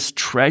have this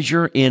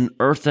treasure in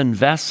earthen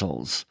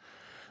vessels,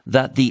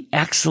 that the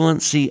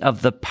excellency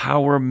of the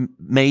power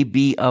may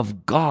be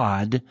of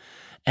God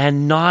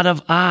and not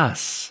of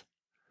us."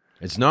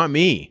 It's not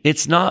me.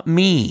 It's not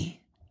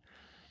me.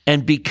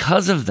 And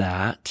because of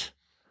that,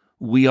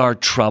 we are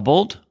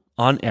troubled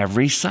on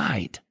every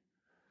side,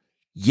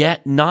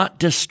 yet not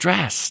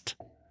distressed.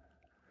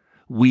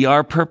 We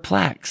are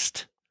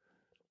perplexed,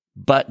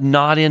 but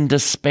not in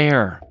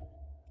despair.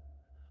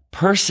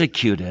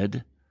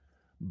 persecuted,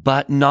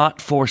 but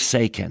not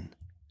forsaken,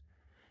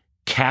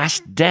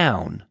 cast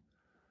down,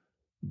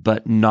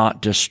 but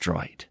not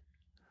destroyed.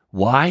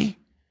 Why?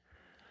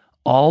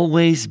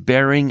 Always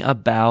bearing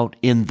about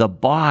in the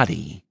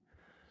body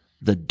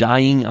the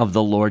dying of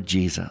the Lord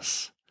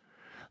Jesus,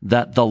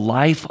 that the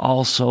life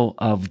also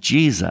of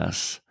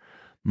Jesus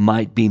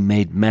might be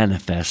made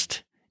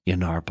manifest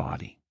in our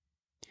body.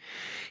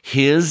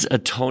 His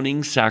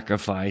atoning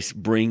sacrifice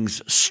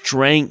brings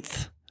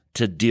strength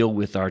to deal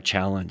with our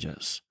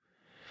challenges.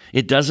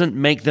 It doesn't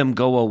make them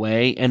go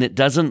away, and it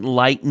doesn't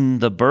lighten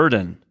the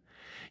burden.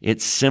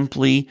 It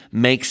simply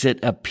makes it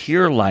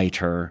appear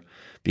lighter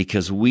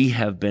because we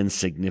have been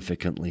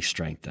significantly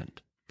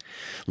strengthened.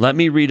 Let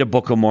me read a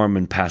Book of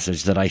Mormon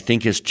passage that I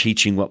think is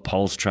teaching what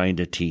Paul's trying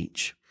to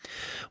teach.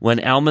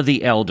 When Alma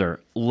the elder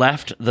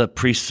left the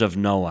priests of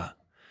Noah,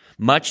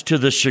 much to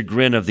the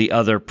chagrin of the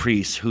other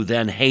priests who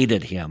then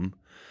hated him,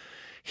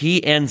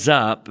 he ends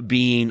up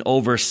being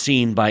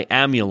overseen by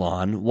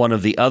Amulon, one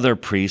of the other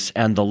priests,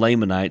 and the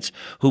Lamanites,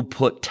 who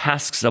put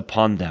tasks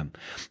upon them,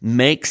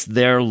 makes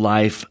their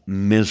life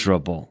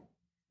miserable.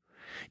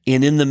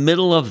 And in the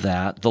middle of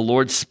that, the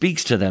Lord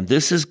speaks to them.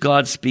 This is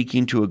God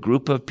speaking to a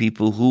group of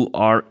people who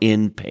are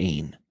in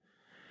pain.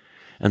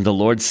 And the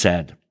Lord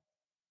said,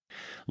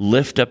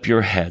 lift up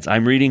your heads.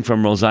 I'm reading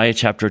from Mosiah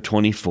chapter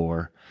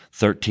 24,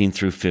 13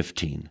 through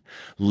 15.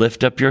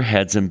 Lift up your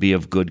heads and be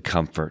of good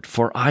comfort,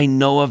 for I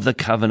know of the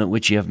covenant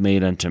which ye have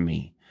made unto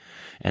me,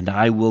 and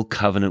I will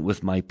covenant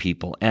with my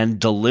people and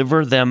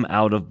deliver them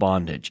out of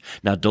bondage.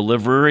 Now,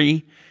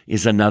 delivery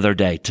is another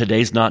day.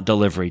 Today's not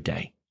delivery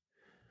day.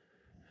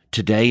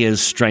 Today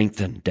is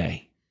strengthened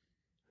day.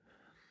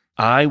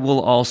 I will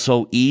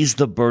also ease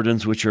the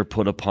burdens which are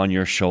put upon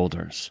your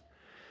shoulders,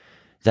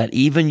 that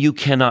even you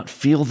cannot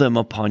feel them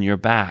upon your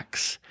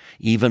backs,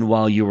 even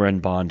while you are in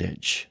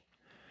bondage.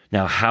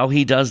 Now, how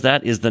he does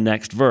that is the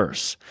next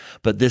verse,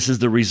 but this is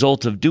the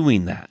result of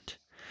doing that.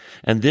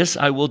 And this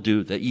I will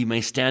do, that ye may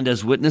stand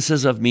as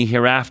witnesses of me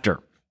hereafter.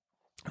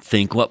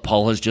 Think what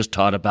Paul has just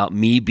taught about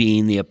me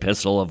being the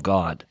epistle of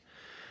God.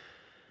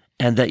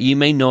 And that ye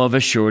may know of a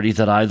surety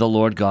that I, the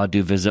Lord God,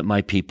 do visit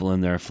my people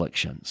in their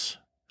afflictions.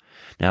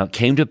 Now it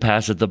came to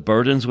pass that the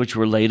burdens which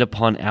were laid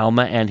upon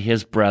Alma and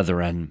his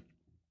brethren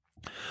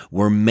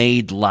were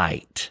made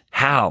light.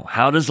 How?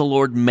 How does the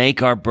Lord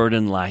make our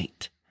burden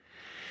light?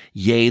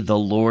 Yea, the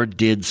Lord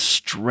did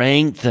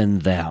strengthen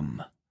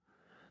them,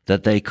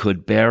 that they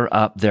could bear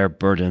up their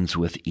burdens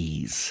with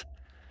ease.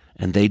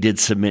 And they did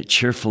submit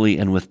cheerfully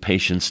and with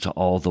patience to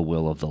all the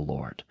will of the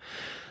Lord.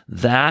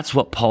 That's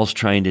what Paul's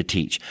trying to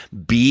teach.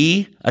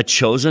 Be a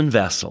chosen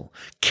vessel.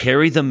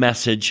 Carry the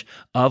message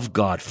of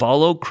God.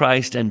 Follow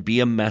Christ and be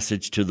a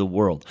message to the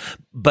world.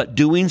 But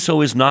doing so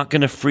is not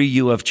going to free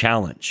you of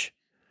challenge.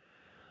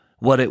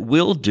 What it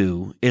will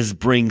do is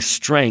bring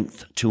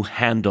strength to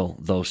handle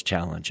those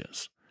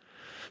challenges,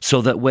 so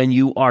that when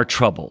you are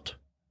troubled,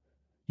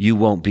 you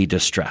won't be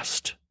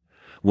distressed.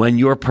 When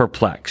you're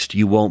perplexed,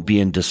 you won't be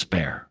in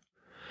despair.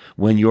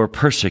 When you're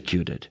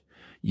persecuted,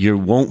 you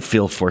won't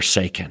feel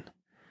forsaken.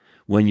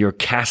 When you're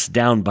cast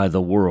down by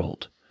the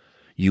world,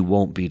 you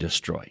won't be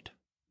destroyed.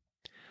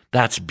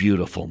 That's a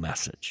beautiful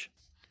message.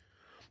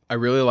 I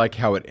really like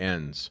how it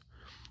ends.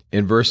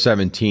 In verse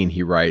 17,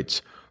 he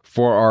writes,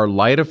 for our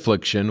light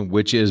affliction,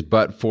 which is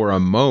but for a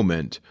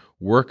moment,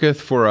 worketh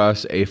for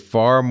us a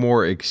far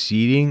more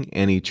exceeding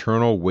and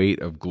eternal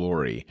weight of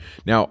glory.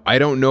 Now, I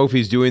don't know if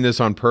he's doing this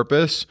on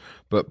purpose,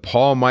 but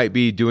Paul might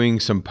be doing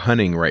some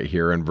punning right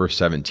here in verse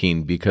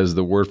 17, because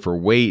the word for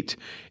weight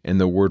and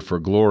the word for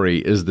glory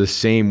is the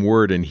same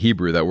word in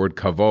Hebrew. That word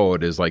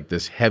kavod is like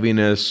this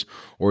heaviness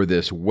or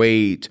this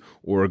weight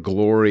or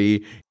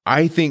glory.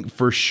 I think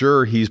for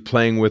sure he's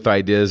playing with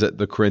ideas that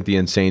the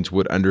Corinthian saints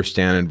would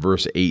understand in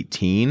verse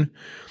 18.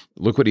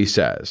 Look what he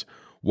says.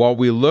 While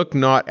we look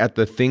not at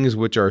the things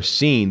which are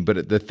seen, but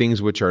at the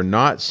things which are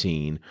not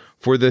seen,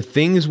 for the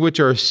things which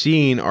are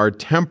seen are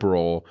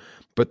temporal,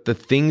 but the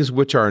things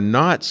which are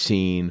not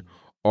seen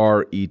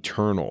are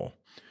eternal.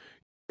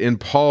 In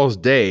Paul's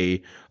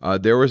day,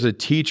 there was a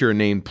teacher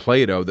named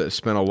Plato that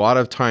spent a lot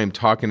of time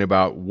talking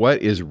about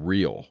what is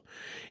real.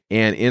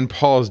 And in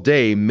Paul's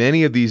day,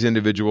 many of these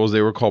individuals,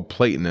 they were called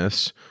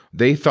Platonists,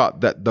 they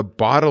thought that the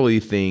bodily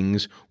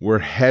things were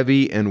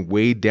heavy and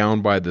weighed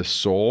down by the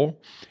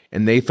soul,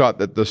 and they thought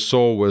that the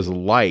soul was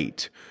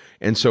light.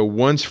 And so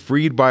once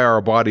freed by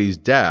our body's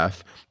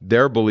death,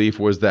 their belief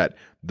was that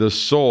the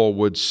soul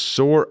would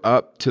soar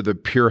up to the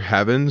pure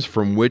heavens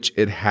from which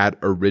it had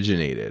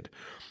originated.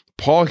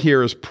 Paul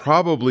here is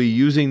probably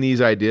using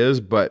these ideas,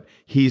 but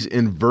he's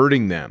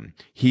inverting them.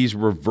 He's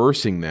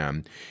reversing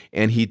them.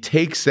 And he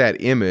takes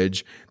that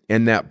image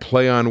and that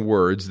play on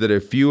words that a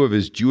few of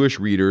his Jewish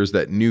readers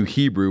that knew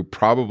Hebrew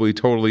probably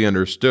totally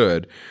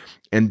understood.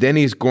 And then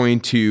he's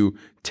going to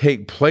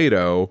take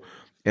Plato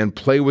and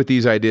play with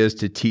these ideas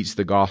to teach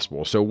the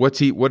gospel. So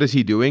what is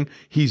he doing?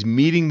 He's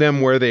meeting them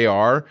where they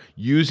are,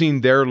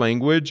 using their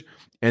language,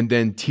 and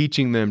then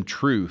teaching them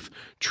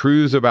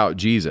truths about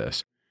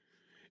Jesus.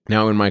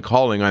 Now, in my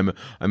calling, I'm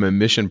a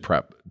mission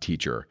prep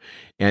teacher.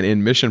 And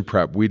in mission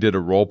prep, we did a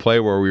role play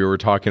where we were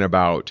talking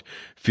about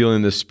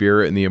feeling the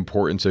Spirit and the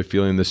importance of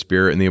feeling the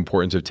Spirit and the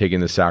importance of taking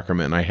the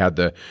sacrament. And I had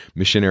the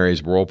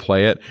missionaries role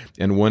play it.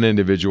 And one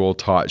individual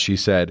taught, she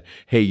said,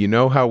 hey, you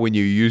know how when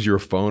you use your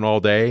phone all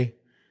day,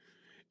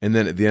 and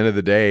then at the end of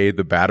the day,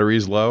 the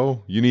battery's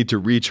low, you need to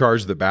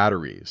recharge the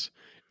batteries.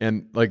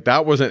 And like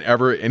that wasn't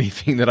ever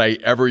anything that I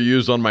ever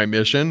used on my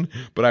mission,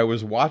 but I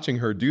was watching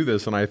her do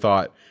this and I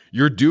thought,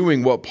 you're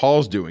doing what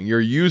Paul's doing. You're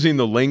using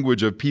the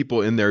language of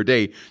people in their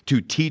day to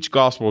teach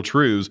gospel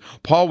truths.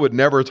 Paul would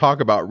never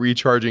talk about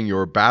recharging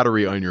your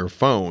battery on your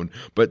phone,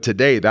 but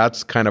today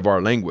that's kind of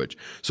our language.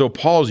 So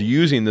Paul's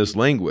using this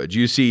language.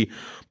 You see,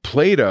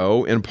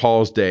 Plato in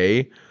Paul's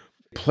day,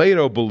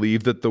 Plato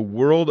believed that the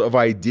world of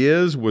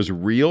ideas was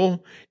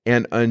real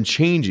and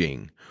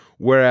unchanging,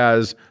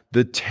 whereas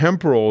the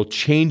temporal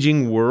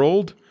changing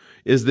world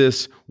is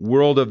this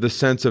world of the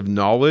sense of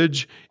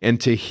knowledge, and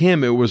to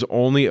him it was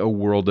only a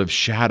world of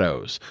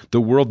shadows.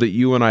 The world that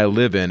you and I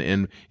live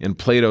in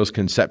Plato's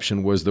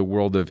conception was the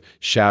world of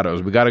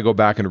shadows. We got to go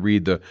back and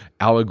read the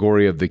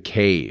allegory of the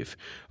cave.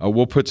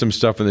 We'll put some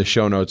stuff in the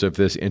show notes if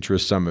this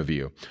interests some of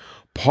you.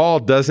 Paul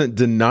doesn't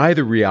deny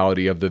the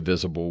reality of the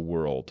visible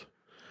world,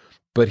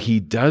 but he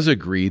does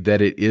agree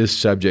that it is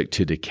subject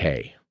to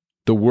decay.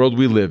 The world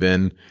we live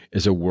in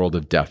is a world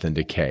of death and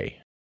decay.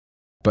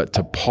 But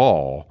to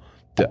Paul,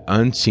 the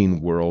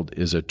unseen world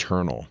is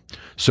eternal.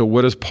 So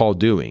what is Paul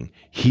doing?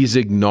 He's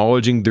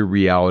acknowledging the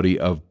reality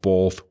of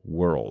both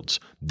worlds,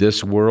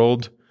 this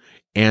world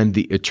and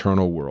the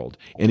eternal world.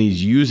 And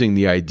he's using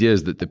the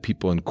ideas that the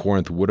people in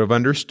Corinth would have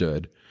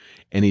understood,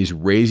 and he's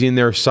raising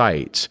their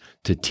sights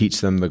to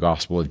teach them the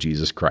gospel of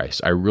Jesus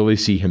Christ. I really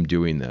see him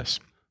doing this.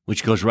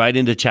 Which goes right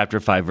into chapter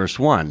 5, verse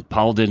 1.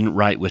 Paul didn't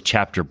write with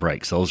chapter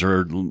breaks. Those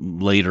are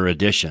later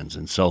additions.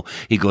 And so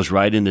he goes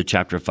right into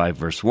chapter 5,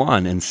 verse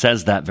 1 and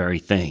says that very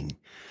thing.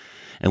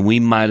 And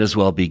we might as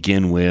well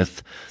begin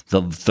with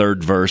the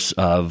third verse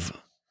of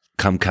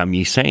Come, come,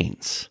 ye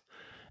saints.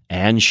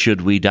 And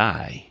should we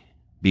die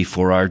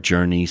before our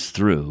journey's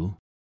through,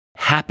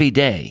 happy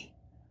day,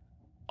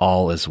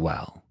 all is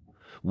well.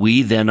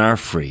 We then are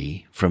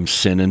free from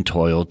sin and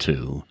toil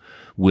too.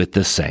 With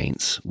the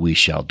saints we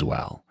shall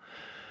dwell.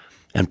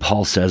 And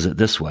Paul says it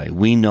this way: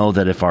 we know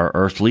that if our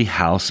earthly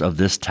house of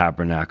this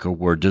tabernacle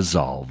were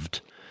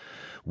dissolved,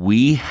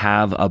 we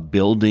have a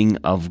building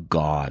of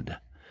God,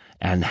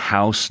 and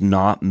house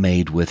not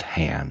made with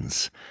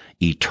hands,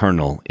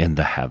 eternal in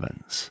the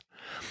heavens.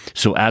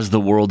 So as the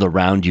world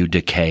around you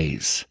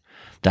decays,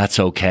 that's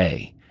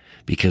okay,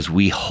 because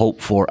we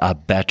hope for a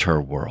better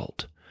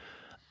world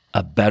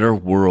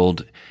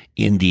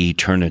in the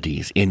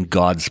eternities, in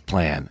God's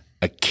plan.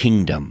 A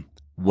kingdom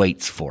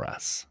waits for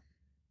us.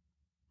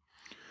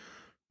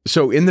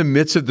 So in the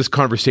midst of this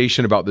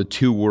conversation about the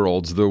two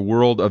worlds, the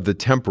world of the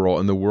temporal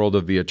and the world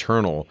of the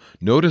eternal,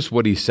 notice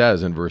what he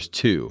says in verse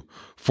 2.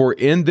 For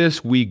in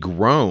this we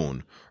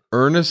groan,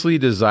 earnestly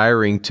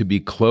desiring to be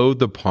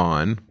clothed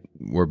upon,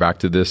 we're back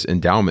to this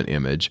endowment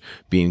image,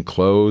 being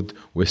clothed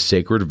with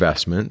sacred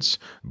vestments.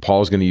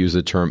 Paul's going to use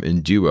the term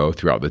enduo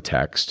throughout the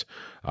text.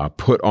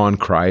 Put on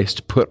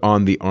Christ, put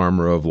on the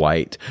armor of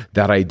light.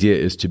 That idea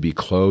is to be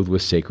clothed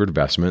with sacred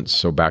vestments.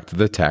 So back to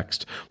the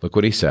text, look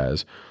what he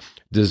says.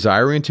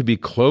 Desiring to be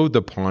clothed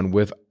upon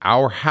with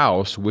our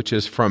house, which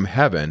is from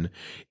heaven,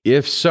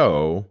 if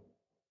so,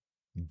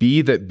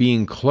 be that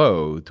being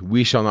clothed,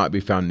 we shall not be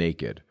found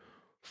naked.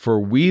 For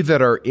we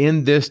that are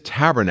in this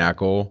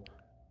tabernacle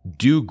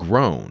do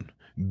groan,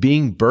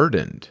 being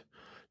burdened,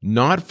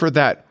 not for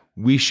that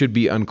we should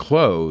be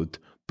unclothed,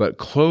 but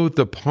clothed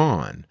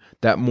upon,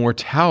 that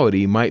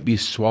mortality might be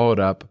swallowed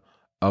up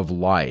of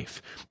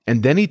life.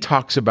 And then he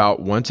talks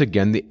about, once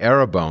again, the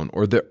arrabon,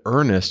 or the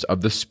earnest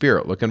of the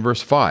Spirit. Look in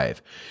verse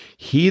 5.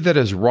 He that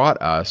has wrought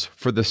us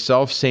for the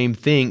selfsame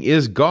thing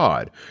is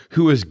God,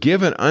 who has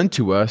given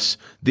unto us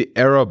the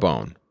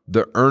arrabon,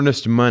 the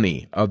earnest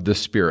money of the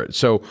Spirit.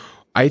 So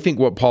I think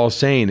what Paul's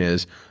saying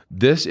is,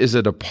 this is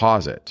a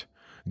deposit.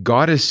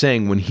 God is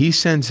saying, when he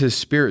sends his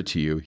Spirit to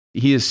you,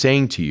 he is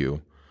saying to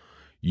you,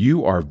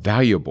 you are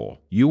valuable.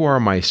 You are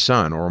my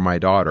son or my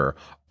daughter.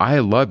 I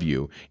love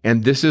you,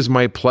 and this is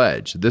my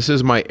pledge. This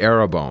is my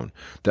arrabon,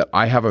 that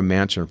I have a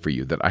mansion for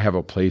you, that I have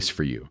a place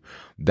for you.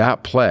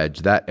 That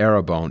pledge, that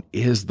arrabon,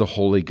 is the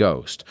Holy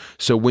Ghost.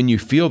 So when you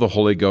feel the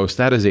Holy Ghost,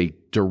 that is a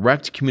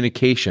direct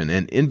communication,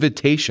 an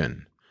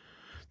invitation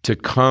to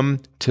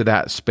come to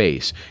that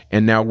space.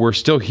 And now we're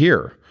still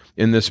here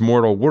in this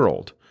mortal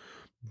world,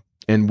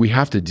 and we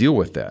have to deal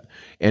with that.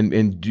 And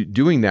in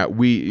doing that,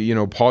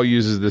 Paul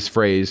uses this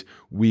phrase,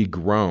 we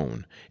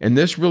groan. And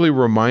this really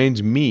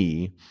reminds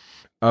me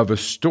of a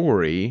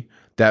story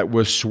that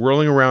was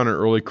swirling around in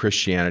early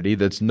Christianity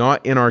that's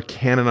not in our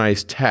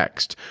canonized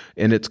text,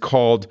 and it's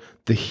called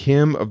the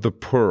Hymn of the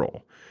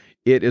Pearl.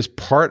 It is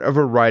part of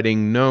a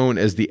writing known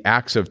as the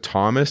Acts of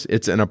Thomas.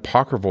 It's an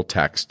apocryphal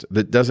text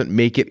that doesn't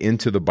make it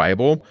into the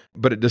Bible,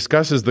 but it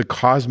discusses the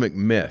cosmic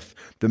myth,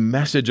 the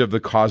message of the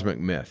cosmic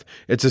myth.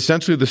 It's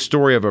essentially the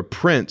story of a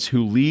prince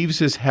who leaves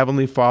his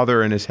heavenly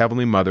father and his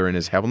heavenly mother and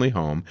his heavenly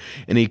home,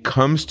 and he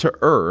comes to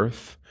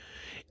earth,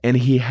 and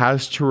he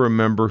has to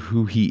remember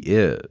who he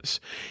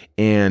is.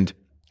 And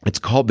it's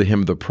called the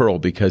Hymn of the Pearl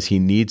because he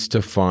needs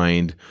to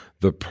find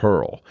the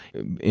pearl,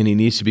 and he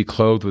needs to be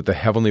clothed with the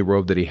heavenly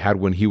robe that he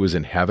had when he was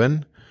in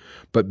heaven.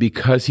 But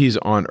because he's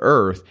on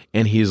earth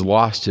and he's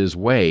lost his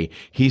way,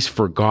 he's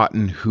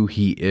forgotten who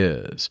he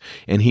is.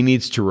 And he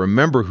needs to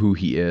remember who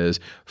he is,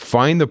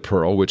 find the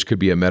pearl, which could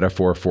be a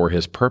metaphor for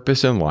his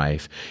purpose in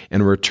life,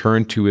 and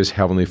return to his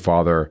heavenly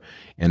father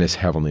and his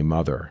heavenly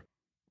mother.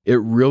 It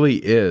really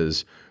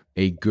is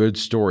a good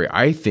story.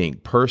 I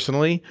think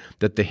personally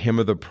that the Hymn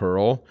of the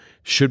Pearl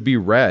should be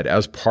read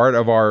as part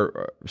of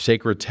our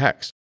sacred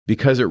text,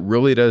 because it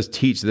really does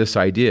teach this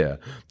idea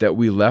that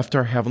we left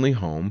our heavenly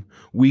home,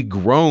 we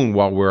groan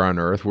while we're on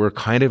earth, we're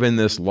kind of in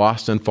this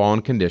lost and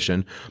fallen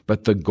condition,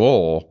 but the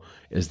goal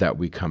is that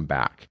we come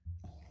back.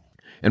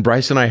 And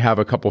Bryce and I have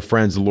a couple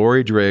friends,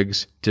 Lori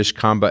Driggs, Tish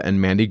Kamba,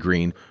 and Mandy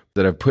Green,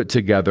 that have put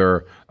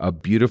together a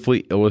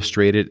beautifully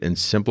illustrated and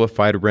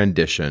simplified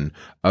rendition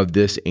of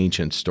this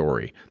ancient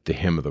story, the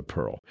Hymn of the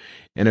Pearl.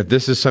 And if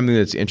this is something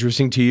that's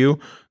interesting to you,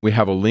 we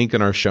have a link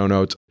in our show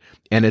notes,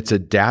 and it's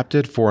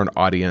adapted for an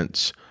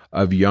audience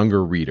of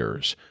younger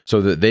readers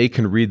so that they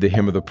can read the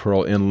Hymn of the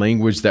Pearl in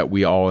language that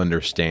we all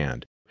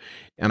understand.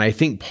 And I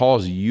think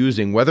Paul's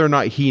using, whether or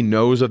not he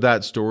knows of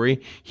that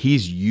story,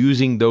 he's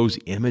using those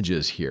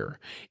images here.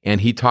 And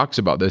he talks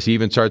about this. He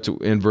even starts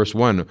in verse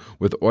 1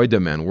 with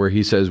oidamen, where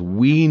he says,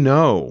 we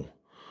know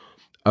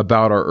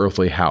about our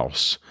earthly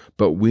house,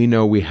 but we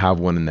know we have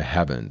one in the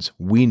heavens.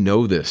 We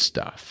know this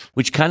stuff.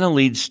 Which kind of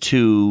leads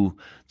to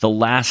the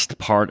last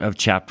part of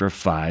chapter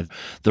 5.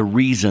 The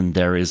reason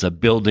there is a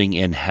building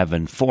in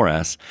heaven for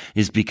us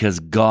is because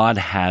God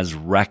has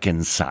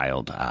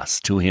reconciled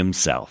us to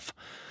himself.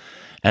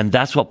 And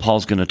that's what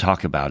Paul's going to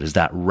talk about, is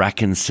that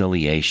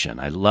reconciliation.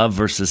 I love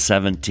verses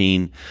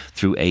 17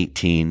 through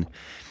 18.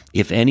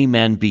 If any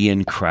man be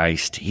in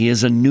Christ, he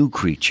is a new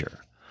creature.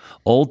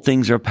 Old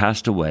things are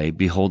passed away.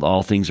 Behold,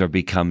 all things are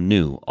become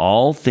new.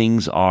 All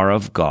things are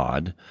of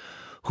God,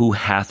 who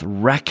hath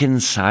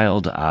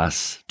reconciled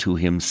us to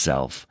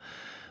himself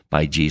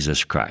by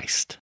Jesus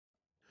Christ.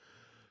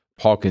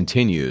 Paul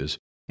continues,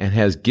 and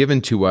has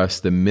given to us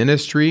the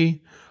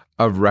ministry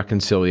of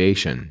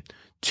reconciliation,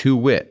 to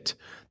wit,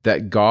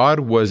 that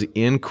God was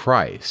in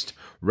Christ,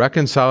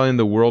 reconciling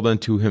the world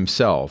unto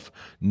himself,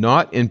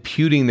 not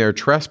imputing their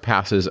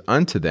trespasses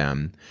unto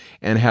them,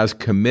 and has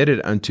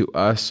committed unto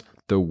us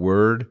the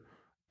word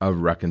of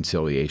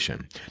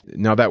reconciliation.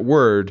 Now that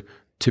word,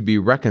 to be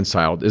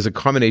reconciled, is a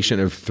combination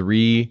of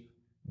three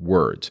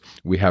words.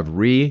 We have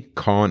re,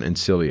 con, and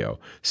silio.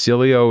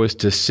 Silio is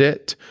to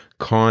sit,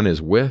 con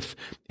is with,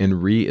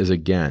 and re is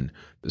again.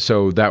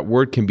 So that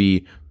word can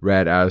be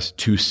read as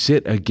to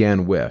sit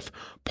again with.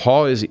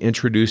 Paul is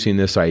introducing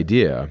this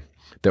idea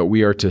that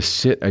we are to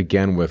sit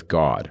again with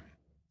God.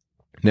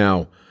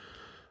 Now,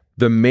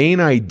 the main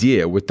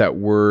idea with that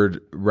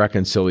word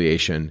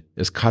reconciliation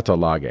is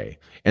katalage,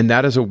 and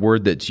that is a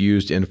word that's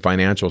used in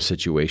financial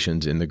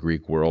situations in the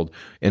Greek world,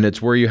 and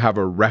it's where you have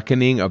a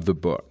reckoning of the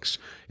books.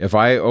 If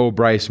I owe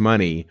Bryce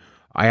money,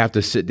 I have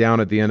to sit down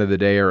at the end of the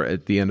day or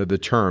at the end of the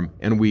term,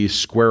 and we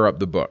square up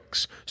the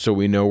books so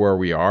we know where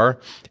we are.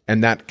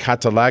 And that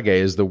katalage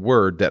is the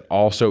word that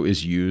also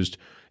is used,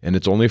 and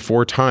it's only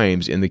 4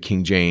 times in the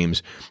King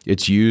James.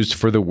 It's used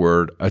for the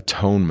word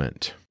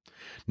atonement.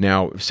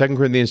 Now, 2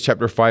 Corinthians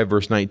chapter 5,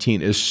 verse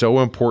 19 is so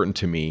important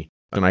to me,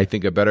 and I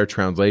think a better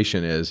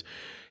translation is,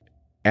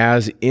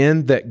 as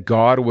in that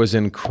God was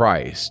in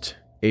Christ,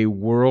 a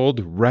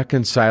world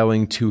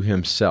reconciling to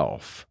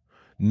himself,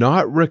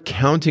 not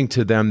recounting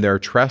to them their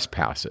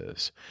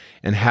trespasses,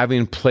 and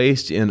having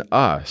placed in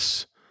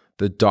us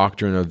the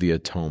doctrine of the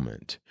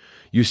atonement.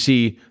 You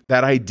see,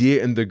 that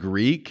idea in the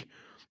Greek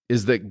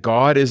is that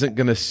God isn't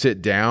going to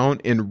sit down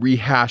and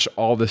rehash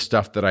all the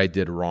stuff that I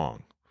did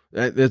wrong.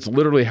 That's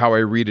literally how I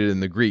read it in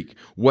the Greek.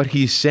 What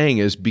he's saying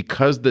is,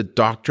 because the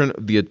doctrine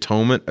of the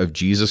atonement of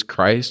Jesus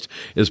Christ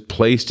is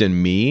placed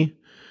in me,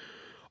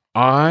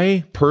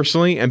 I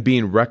personally am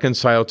being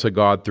reconciled to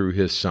God through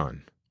his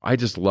Son. I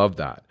just love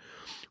that.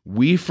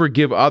 We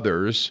forgive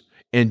others,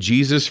 and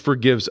Jesus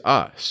forgives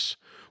us.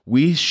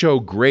 We show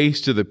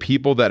grace to the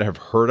people that have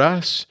hurt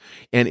us,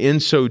 and in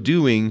so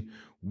doing,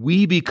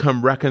 we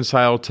become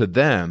reconciled to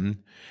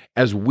them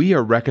as we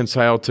are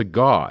reconciled to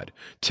God.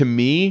 To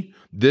me,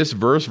 this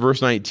verse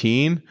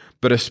 19,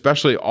 but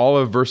especially all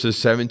of verses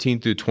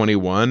 17 through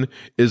 21,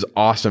 is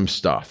awesome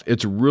stuff.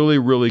 It's really,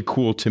 really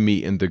cool to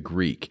me in the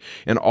Greek.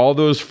 And all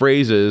those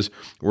phrases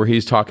where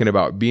he's talking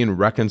about being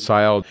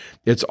reconciled,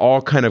 it's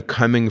all kind of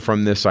coming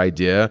from this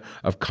idea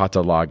of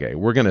katalage.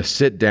 We're going to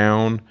sit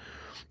down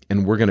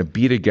and we're going to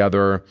be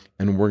together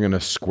and we're going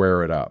to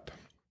square it up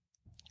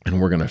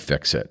and we're going to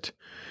fix it.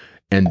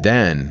 And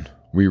then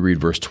we read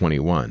verse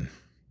 21.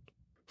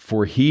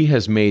 For he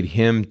has made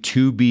him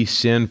to be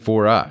sin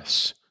for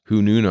us,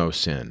 who knew no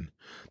sin,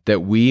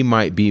 that we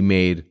might be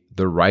made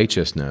the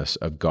righteousness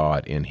of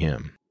God in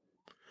him.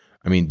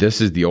 I mean, this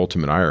is the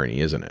ultimate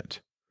irony, isn't it?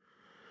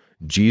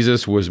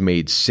 Jesus was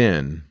made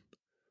sin.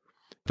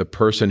 The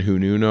person who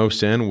knew no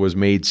sin was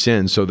made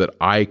sin so that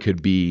I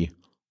could be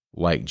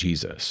like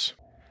Jesus.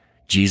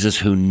 Jesus,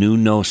 who knew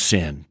no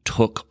sin,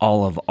 took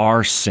all of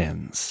our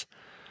sins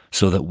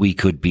so that we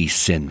could be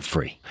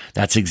sin-free.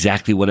 That's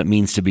exactly what it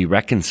means to be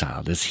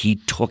reconciled, is he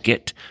took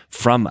it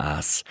from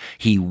us.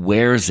 He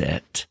wears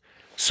it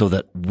so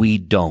that we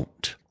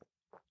don't.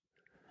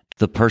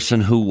 The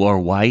person who wore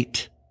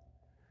white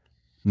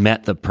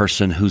met the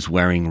person who's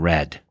wearing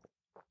red.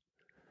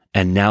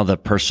 And now the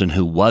person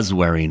who was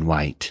wearing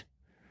white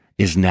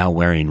is now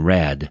wearing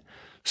red,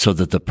 so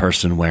that the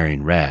person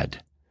wearing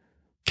red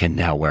can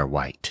now wear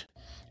white.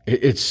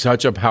 It's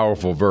such a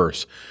powerful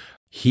verse.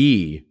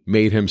 He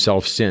made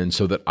himself sin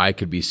so that I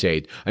could be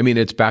saved. I mean,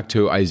 it's back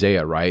to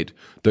Isaiah, right?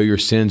 Though your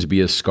sins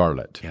be as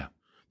scarlet,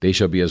 they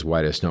shall be as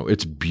white as snow.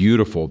 It's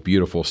beautiful,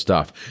 beautiful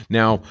stuff.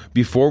 Now,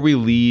 before we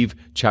leave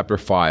chapter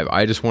 5,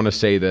 I just want to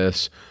say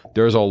this.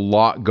 There's a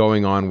lot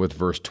going on with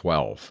verse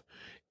 12.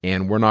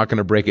 And we're not going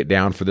to break it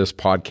down for this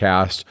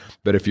podcast.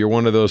 But if you're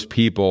one of those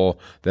people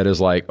that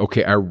is like,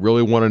 okay, I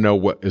really want to know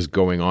what is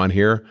going on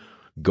here,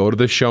 go to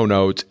the show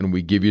notes and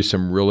we give you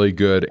some really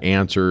good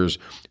answers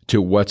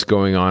to what's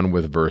going on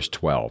with verse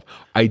 12.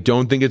 I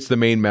don't think it's the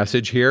main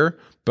message here,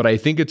 but I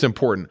think it's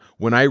important.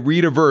 When I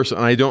read a verse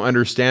and I don't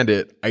understand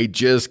it, I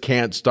just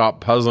can't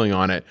stop puzzling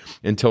on it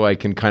until I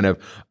can kind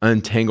of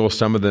untangle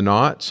some of the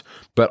knots.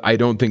 But I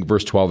don't think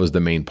verse 12 is the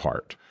main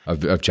part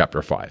of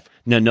chapter 5.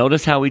 Now,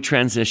 notice how he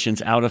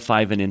transitions out of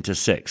 5 and into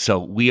 6. So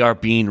we are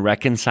being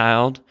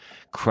reconciled.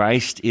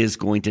 Christ is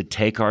going to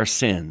take our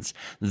sins.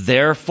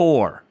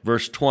 Therefore,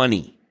 verse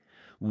 20,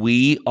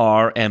 we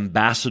are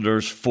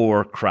ambassadors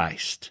for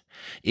Christ.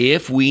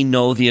 If we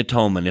know the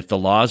atonement, if the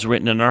law is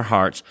written in our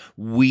hearts,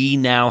 we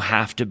now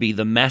have to be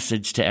the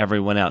message to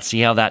everyone else. See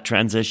how that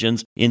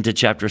transitions into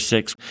chapter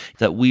 6?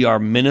 That we are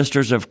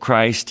ministers of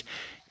Christ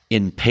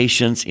in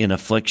patience, in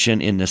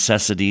affliction, in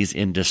necessities,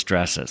 in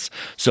distresses.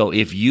 So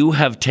if you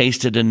have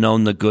tasted and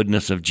known the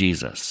goodness of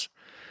Jesus,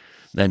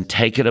 then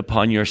take it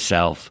upon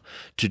yourself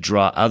to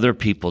draw other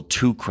people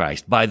to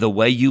Christ. By the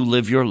way you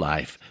live your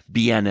life,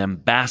 be an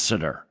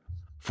ambassador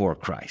for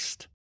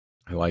Christ.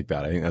 I like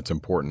that. I think that's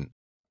important.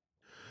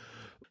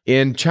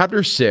 In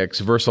chapter 6,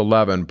 verse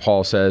 11,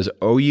 Paul says,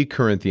 O ye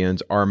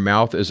Corinthians, our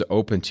mouth is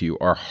open to you,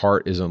 our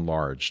heart is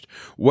enlarged.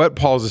 What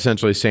Paul's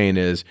essentially saying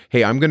is,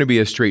 hey, I'm going to be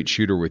a straight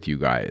shooter with you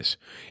guys,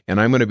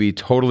 and I'm going to be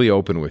totally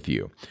open with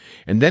you.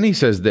 And then he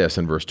says this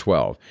in verse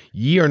 12,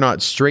 ye are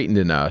not straitened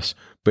in us,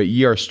 but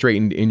ye are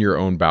straitened in your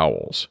own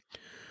bowels.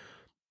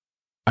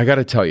 I got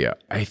to tell you,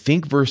 I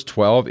think verse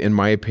 12, in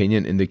my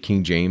opinion, in the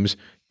King James,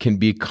 can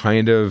be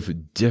kind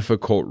of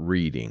difficult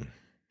reading.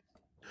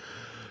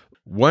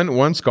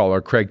 One scholar,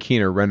 Craig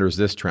Keener, renders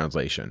this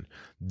translation: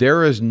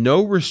 there is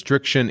no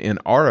restriction in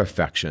our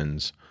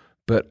affections,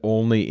 but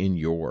only in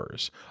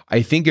yours.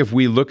 I think if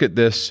we look at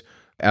this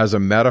as a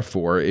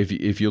metaphor,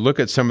 if you look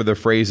at some of the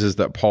phrases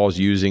that Paul's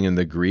using in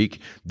the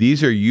Greek,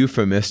 these are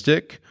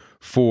euphemistic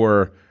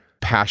for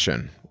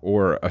passion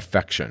or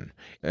affection.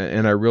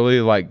 And I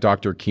really like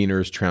Dr.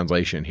 Keener's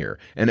translation here.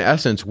 In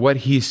essence, what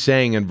he's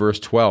saying in verse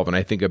 12, and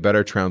I think a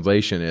better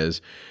translation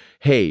is,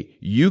 hey,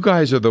 you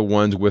guys are the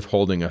ones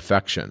withholding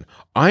affection.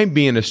 I'm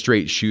being a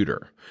straight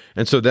shooter.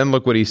 And so then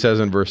look what he says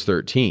in verse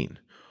 13.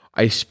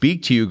 I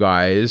speak to you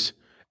guys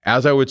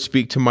as I would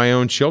speak to my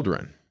own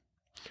children.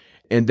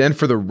 And then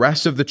for the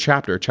rest of the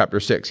chapter, chapter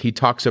 6, he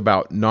talks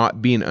about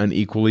not being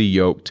unequally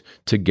yoked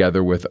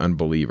together with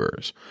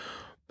unbelievers.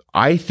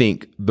 I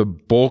think the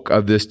bulk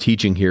of this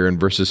teaching here in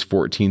verses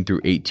 14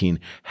 through 18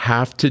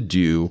 have to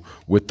do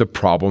with the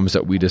problems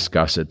that we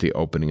discussed at the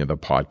opening of the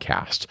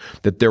podcast.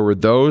 That there were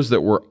those that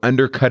were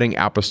undercutting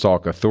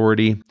apostolic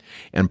authority,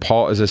 and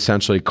Paul is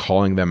essentially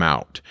calling them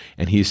out.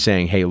 And he's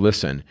saying, hey,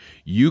 listen,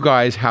 you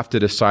guys have to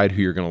decide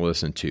who you're going to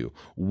listen to.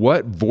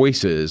 What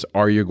voices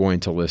are you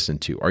going to listen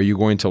to? Are you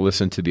going to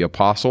listen to the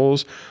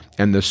apostles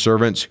and the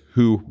servants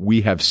who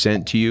we have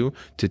sent to you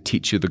to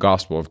teach you the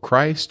gospel of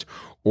Christ?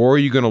 Or are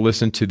you going to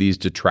listen to these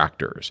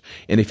detractors?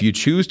 And if you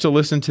choose to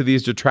listen to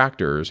these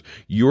detractors,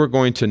 you're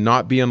going to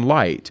not be in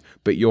light,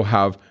 but you'll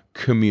have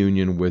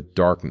communion with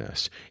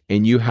darkness.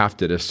 And you have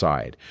to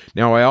decide.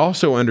 Now, I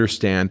also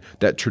understand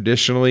that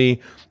traditionally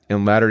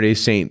in Latter-day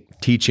Saint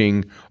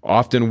teaching,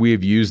 often we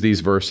have used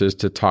these verses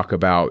to talk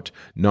about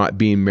not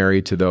being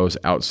married to those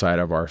outside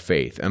of our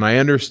faith. And I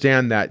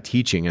understand that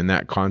teaching and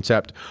that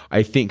concept.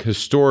 I think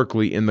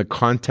historically, in the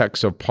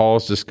context of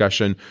Paul's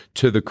discussion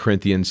to the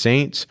Corinthian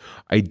saints,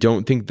 I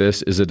don't think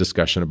this is a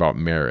discussion about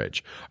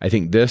marriage. I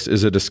think this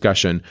is a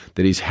discussion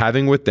that he's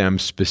having with them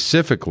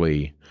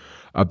specifically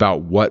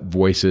about what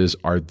voices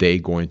are they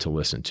going to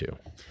listen to.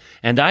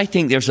 And I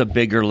think there's a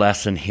bigger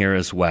lesson here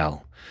as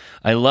well.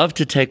 I love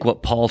to take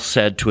what Paul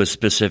said to a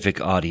specific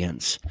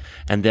audience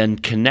and then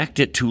connect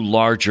it to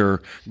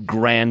larger,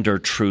 grander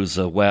truths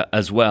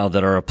as well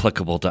that are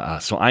applicable to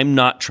us. So I'm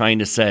not trying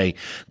to say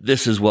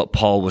this is what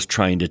Paul was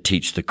trying to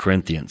teach the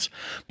Corinthians,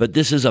 but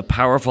this is a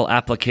powerful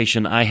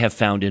application I have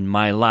found in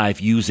my life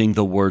using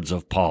the words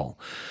of Paul.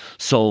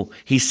 So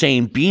he's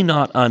saying, be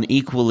not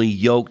unequally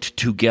yoked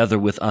together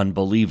with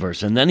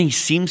unbelievers. And then he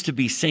seems to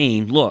be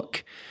saying,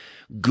 look,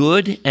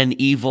 good and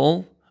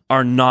evil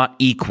are not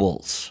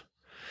equals.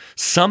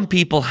 Some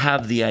people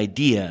have the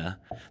idea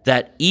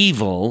that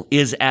evil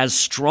is as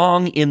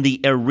strong in the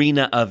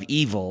arena of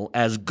evil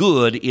as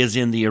good is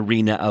in the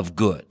arena of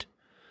good.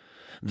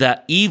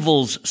 That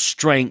evil's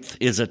strength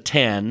is a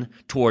 10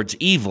 towards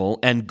evil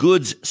and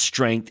good's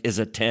strength is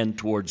a 10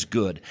 towards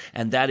good.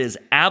 And that is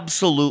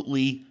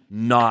absolutely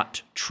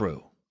not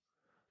true.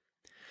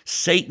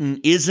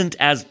 Satan isn't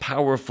as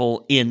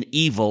powerful in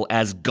evil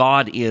as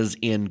God is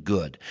in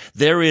good.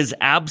 There is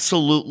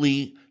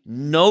absolutely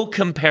no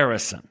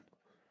comparison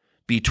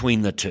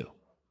between the two.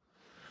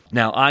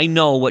 Now, I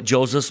know what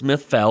Joseph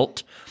Smith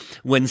felt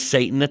when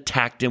Satan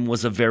attacked him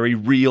was a very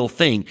real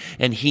thing,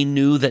 and he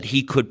knew that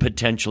he could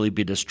potentially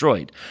be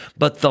destroyed.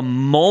 But the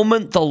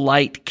moment the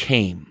light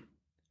came,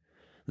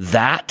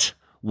 that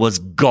was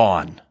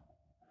gone.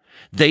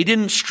 They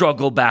didn't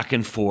struggle back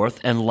and forth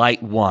and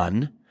light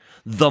won.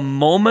 The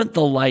moment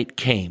the light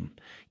came,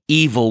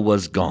 evil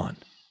was gone.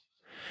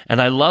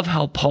 And I love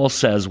how Paul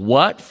says,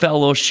 what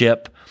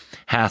fellowship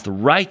hath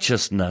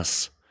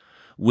righteousness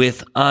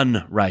with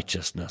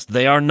unrighteousness?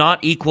 They are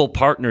not equal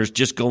partners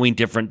just going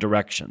different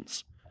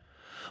directions.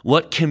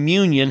 What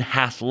communion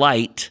hath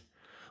light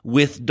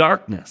with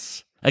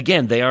darkness?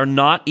 Again, they are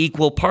not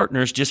equal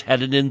partners just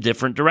headed in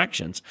different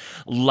directions.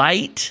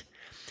 Light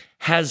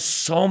has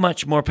so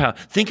much more power.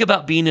 Think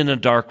about being in a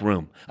dark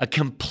room, a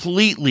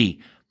completely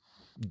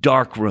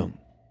dark room.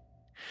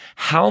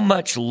 How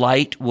much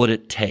light would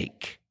it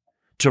take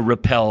to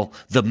repel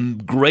the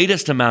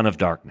greatest amount of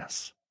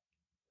darkness?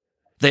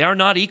 They are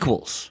not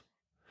equals.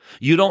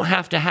 You don't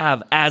have to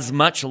have as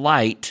much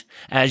light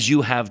as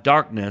you have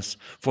darkness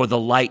for the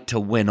light to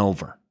win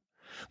over.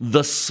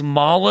 The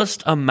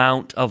smallest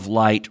amount of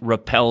light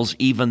repels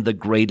even the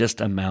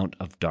greatest amount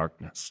of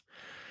darkness.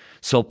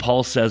 So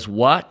Paul says,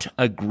 what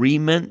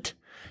agreement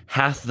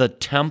hath the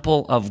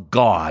temple of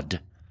God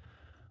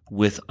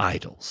with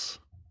idols?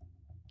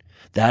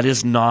 That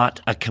is not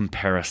a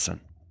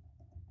comparison.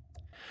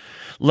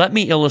 Let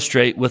me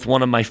illustrate with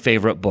one of my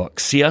favorite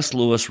books. C.S.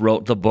 Lewis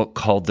wrote the book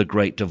called The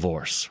Great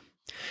Divorce.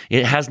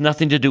 It has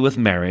nothing to do with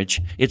marriage.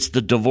 It's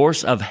the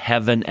divorce of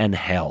heaven and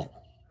hell.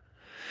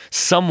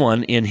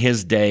 Someone in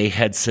his day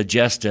had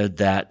suggested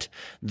that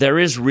there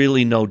is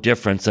really no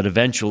difference, that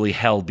eventually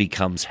hell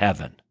becomes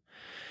heaven.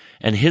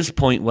 And his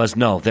point was,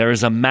 no, there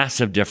is a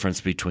massive difference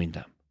between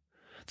them.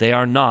 They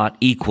are not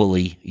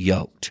equally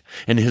yoked.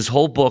 And his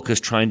whole book is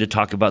trying to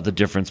talk about the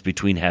difference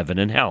between heaven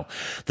and hell.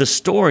 The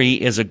story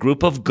is a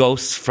group of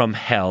ghosts from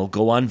hell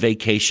go on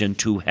vacation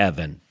to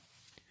heaven.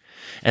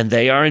 And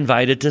they are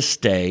invited to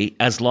stay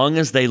as long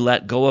as they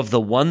let go of the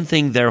one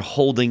thing they're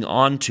holding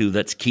on to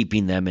that's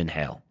keeping them in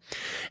hell.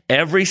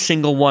 Every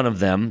single one of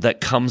them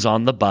that comes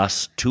on the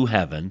bus to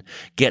heaven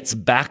gets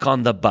back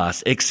on the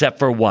bus except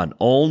for one.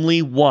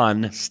 Only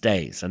one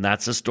stays, and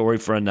that's a story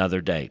for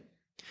another day.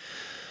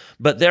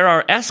 But there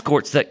are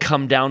escorts that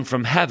come down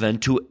from heaven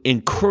to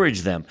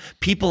encourage them,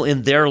 people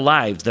in their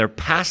lives, their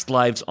past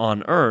lives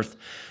on earth,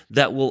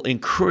 that will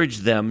encourage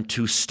them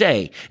to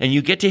stay. And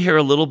you get to hear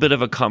a little bit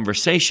of a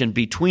conversation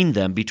between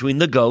them, between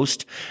the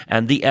ghost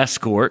and the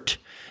escort,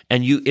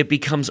 and it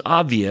becomes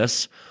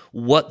obvious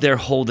what they're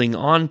holding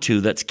on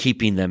to that's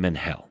keeping them in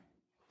hell.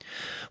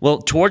 Well,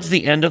 towards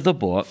the end of the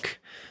book,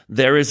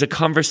 there is a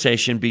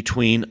conversation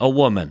between a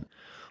woman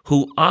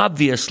who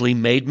obviously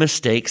made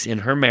mistakes in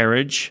her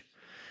marriage,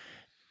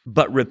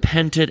 but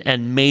repented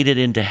and made it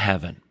into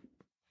heaven.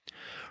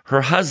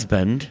 Her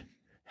husband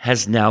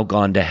has now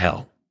gone to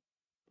hell.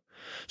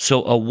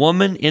 So a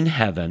woman in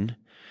heaven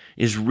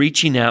is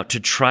reaching out to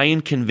try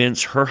and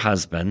convince her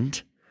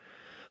husband,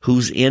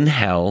 who's in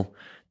hell,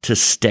 to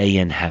stay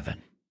in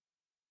heaven.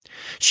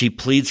 She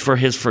pleads for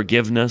his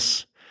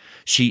forgiveness.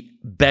 She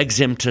begs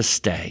him to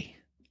stay.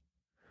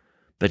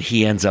 But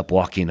he ends up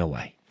walking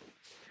away.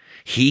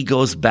 He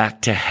goes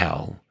back to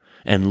hell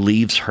and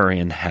leaves her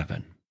in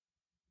heaven.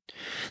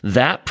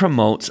 That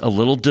promotes a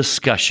little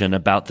discussion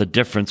about the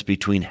difference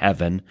between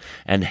heaven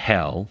and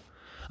hell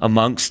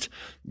amongst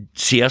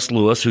C.S.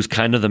 Lewis, who's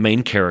kind of the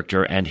main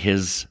character, and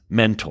his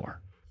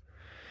mentor.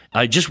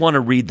 I just want to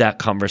read that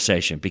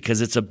conversation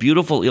because it's a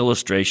beautiful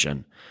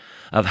illustration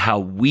of how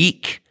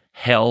weak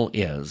hell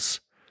is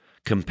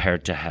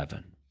compared to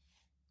heaven.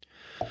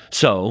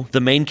 So the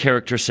main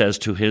character says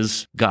to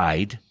his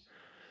guide,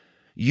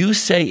 "You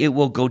say it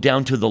will go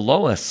down to the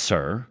lowest,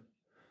 sir,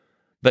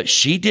 but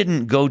she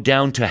didn't go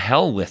down to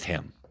hell with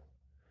him.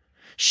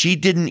 She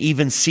didn't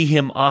even see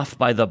him off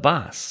by the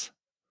bus."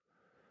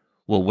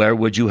 "Well, where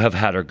would you have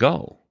had her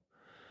go?"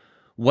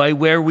 Why,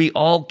 where we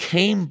all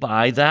came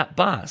by that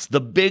bus,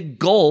 the big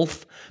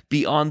gulf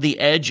beyond the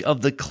edge of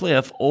the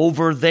cliff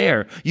over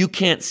there. You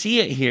can't see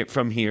it here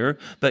from here,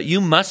 but you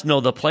must know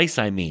the place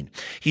I mean.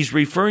 He's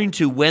referring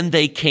to when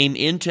they came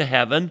into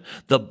heaven,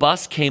 the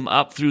bus came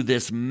up through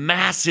this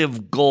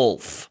massive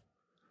gulf.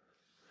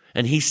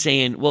 And he's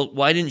saying, well,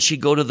 why didn't she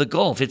go to the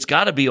gulf? It's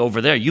got to be over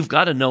there. You've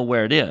got to know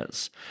where it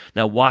is.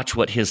 Now watch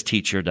what his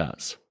teacher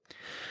does.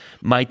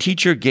 My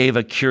teacher gave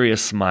a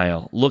curious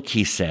smile. Look,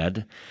 he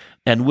said,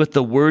 and with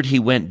the word he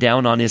went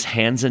down on his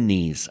hands and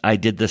knees. I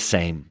did the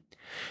same,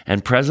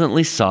 and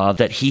presently saw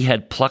that he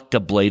had plucked a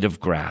blade of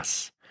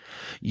grass.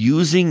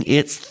 Using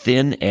its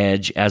thin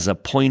edge as a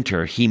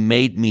pointer, he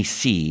made me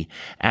see,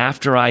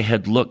 after I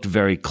had looked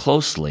very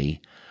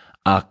closely,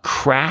 a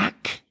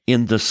crack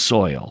in the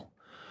soil,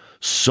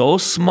 so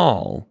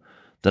small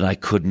that I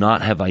could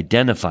not have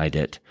identified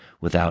it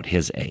without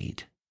his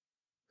aid.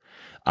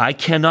 I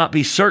cannot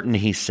be certain,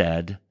 he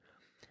said,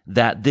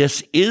 that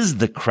this is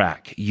the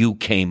crack you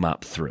came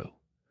up through.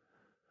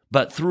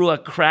 But through a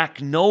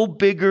crack no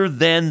bigger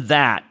than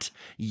that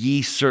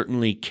ye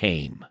certainly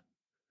came.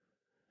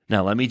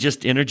 Now, let me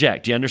just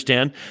interject. Do you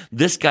understand?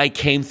 This guy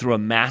came through a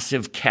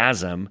massive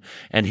chasm,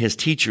 and his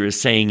teacher is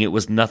saying it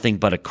was nothing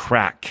but a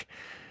crack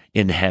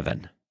in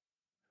heaven.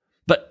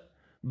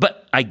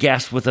 But I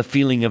gasped with a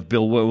feeling of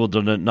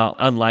bewilderment, not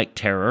unlike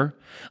terror.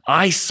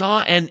 I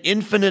saw an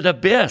infinite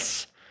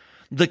abyss,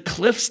 the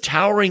cliffs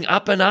towering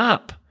up and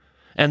up,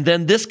 and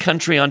then this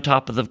country on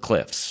top of the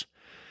cliffs.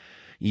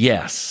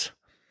 Yes,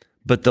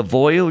 but the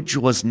voyage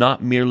was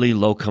not merely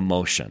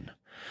locomotion.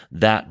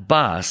 That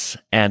bus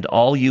and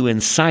all you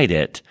inside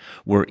it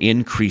were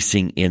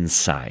increasing in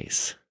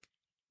size.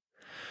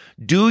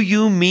 Do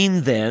you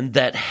mean then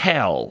that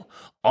hell,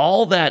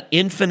 all that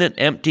infinite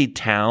empty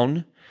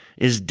town,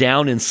 is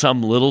down in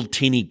some little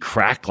teeny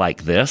crack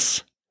like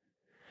this?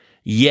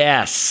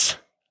 Yes.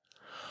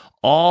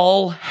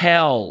 All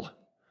hell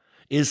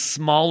is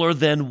smaller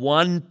than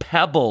one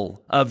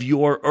pebble of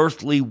your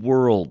earthly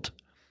world,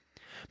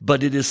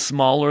 but it is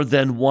smaller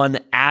than one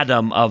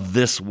atom of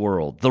this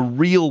world, the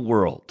real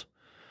world.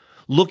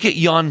 Look at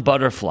yon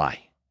butterfly.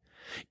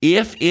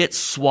 If it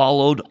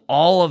swallowed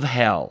all of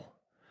hell,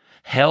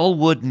 hell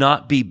would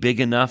not be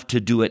big enough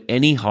to do it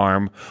any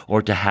harm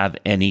or to have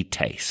any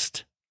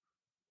taste.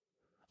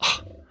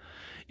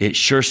 It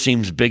sure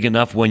seems big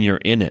enough when you're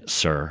in it,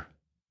 sir.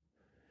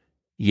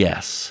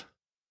 Yes.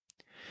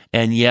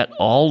 And yet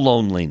all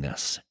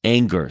loneliness,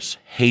 angers,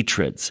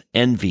 hatreds,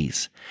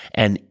 envies,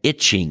 and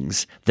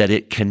itchings that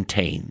it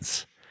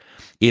contains,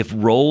 if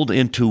rolled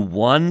into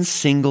one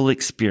single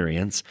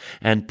experience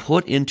and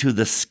put into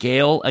the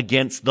scale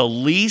against the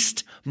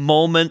least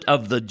moment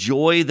of the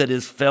joy that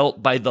is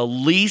felt by the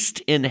least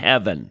in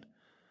heaven,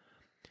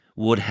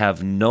 would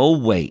have no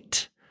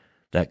weight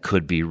that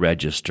could be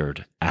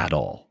registered at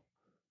all.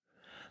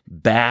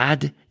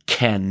 Bad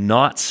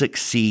cannot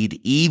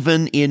succeed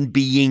even in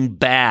being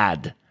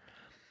bad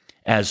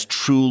as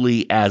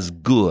truly as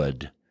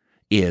good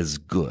is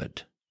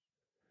good.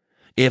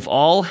 If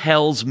all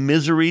hell's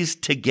miseries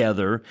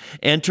together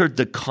entered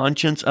the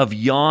conscience of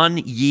yon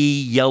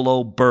ye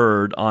yellow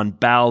bird on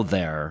bough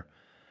there,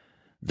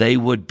 they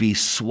would be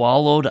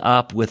swallowed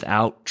up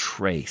without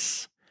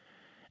trace,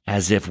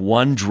 as if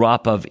one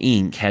drop of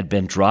ink had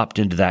been dropped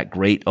into that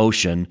great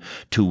ocean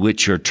to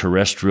which your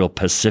terrestrial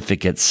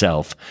Pacific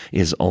itself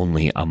is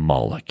only a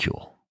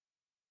molecule.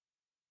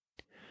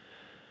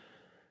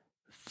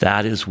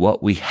 That is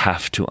what we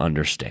have to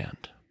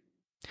understand.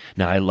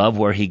 Now, I love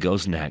where he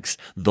goes next.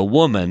 The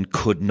woman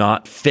could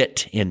not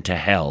fit into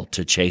hell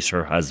to chase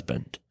her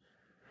husband.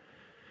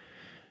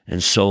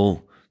 And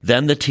so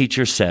then the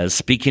teacher says,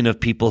 speaking of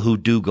people who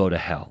do go to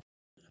hell,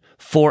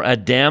 for a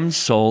damned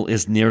soul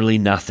is nearly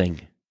nothing.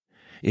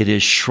 It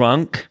is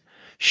shrunk,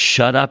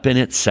 shut up in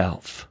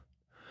itself.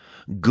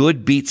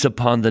 Good beats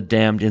upon the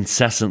damned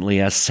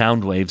incessantly as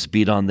sound waves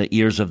beat on the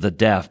ears of the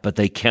deaf, but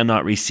they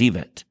cannot receive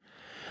it.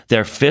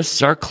 Their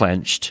fists are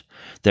clenched,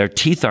 their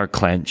teeth are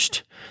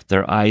clenched,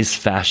 their eyes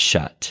fast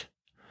shut.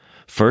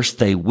 First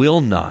they will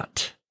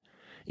not,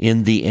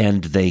 in the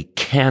end they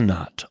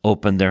cannot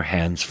open their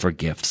hands for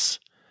gifts,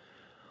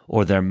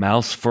 or their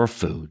mouths for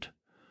food,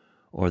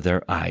 or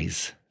their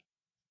eyes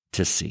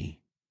to see.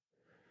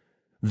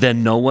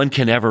 Then no one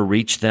can ever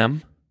reach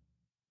them?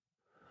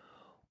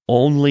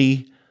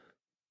 Only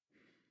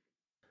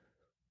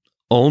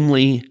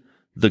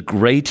the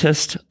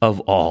greatest of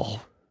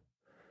all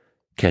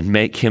can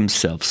make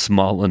himself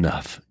small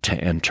enough to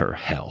enter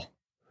hell.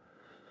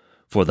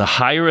 For the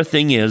higher a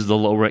thing is, the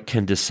lower it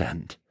can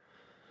descend.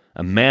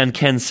 A man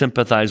can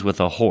sympathize with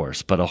a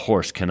horse, but a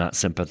horse cannot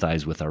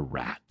sympathize with a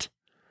rat.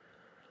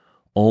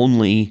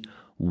 Only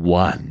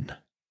one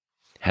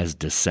has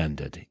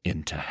descended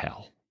into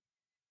hell.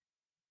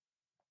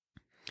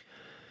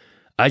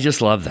 I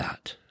just love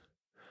that.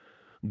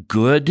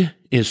 Good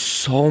is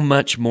so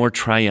much more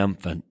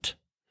triumphant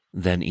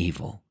than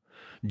evil.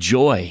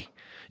 Joy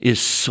is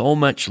so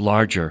much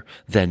larger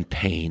than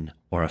pain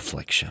or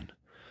affliction.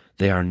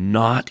 They are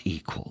not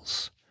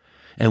equals.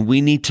 And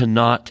we need to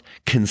not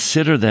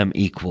consider them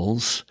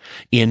equals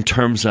in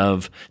terms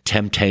of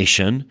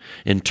temptation,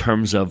 in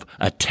terms of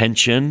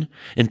attention,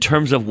 in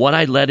terms of what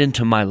I let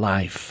into my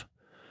life.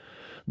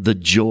 The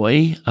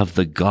joy of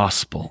the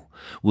gospel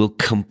will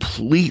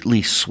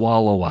completely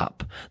swallow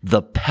up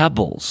the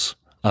pebbles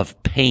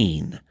of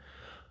pain.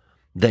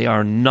 They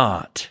are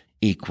not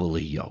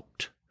equally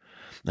yoked.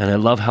 And I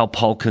love how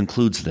Paul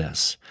concludes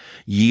this.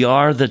 Ye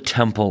are the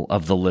temple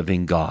of the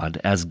living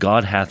God, as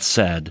God hath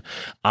said,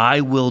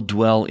 I will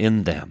dwell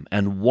in them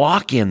and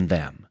walk in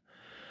them.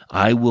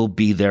 I will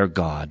be their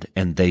God,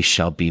 and they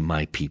shall be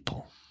my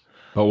people.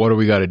 But what do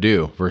we got to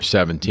do? Verse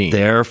 17.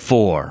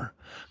 Therefore,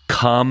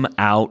 come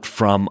out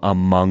from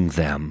among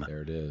them.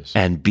 There it is.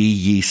 And be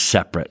ye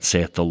separate,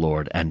 saith the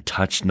Lord, and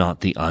touch not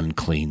the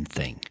unclean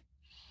thing.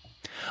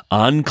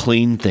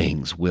 Unclean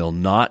things will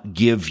not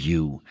give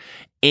you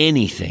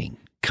anything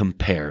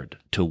compared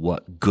to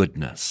what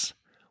goodness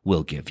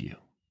will give you.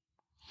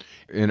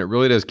 And it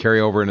really does carry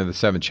over into the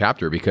 7th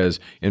chapter, because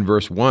in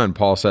verse 1,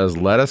 Paul says,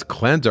 let us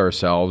cleanse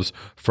ourselves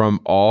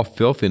from all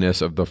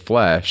filthiness of the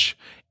flesh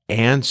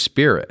and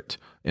spirit.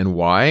 And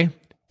why?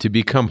 To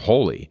become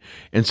holy.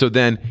 And so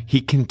then he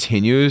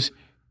continues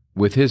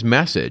with his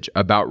message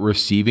about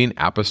receiving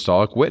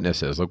apostolic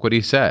witnesses. Look what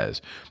he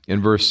says. In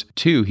verse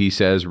 2, he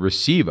says,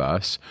 receive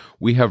us.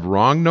 We have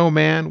wronged no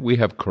man. We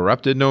have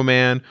corrupted no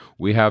man.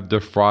 We have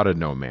defrauded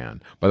no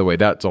man. By the way,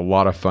 that's a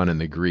lot of fun in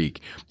the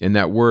Greek. And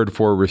that word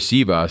for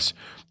receive us,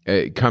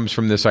 it comes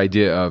from this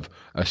idea of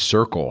a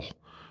circle.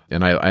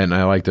 And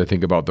I like to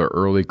think about the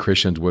early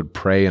Christians would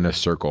pray in a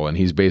circle. And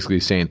he's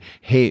basically saying,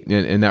 hey,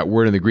 and that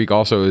word in the Greek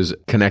also is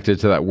connected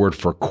to that word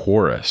for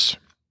chorus.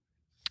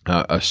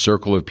 A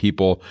circle of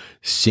people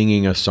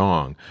singing a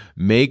song.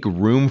 Make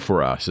room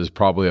for us is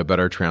probably a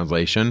better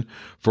translation.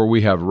 For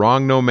we have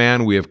wronged no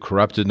man, we have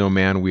corrupted no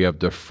man, we have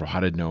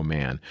defrauded no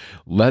man.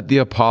 Let the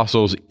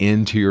apostles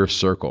into your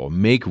circle.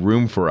 Make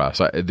room for us.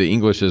 The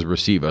English is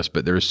receive us,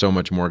 but there's so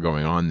much more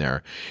going on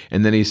there.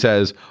 And then he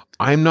says,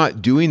 I'm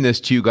not doing this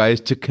to you guys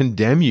to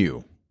condemn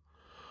you.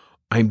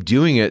 I'm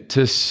doing it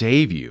to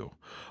save you.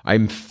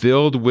 I'm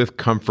filled with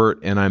comfort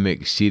and I'm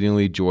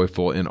exceedingly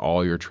joyful in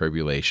all your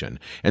tribulation.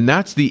 And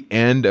that's the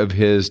end of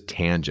his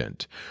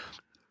tangent.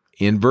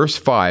 In verse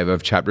 5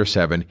 of chapter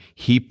 7,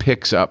 he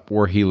picks up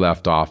where he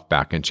left off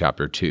back in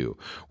chapter 2,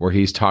 where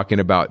he's talking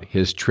about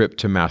his trip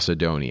to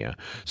Macedonia.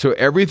 So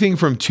everything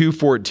from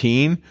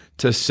 2:14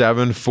 to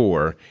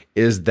 7:4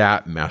 is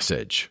that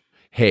message.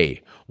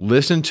 Hey,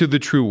 listen to the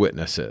true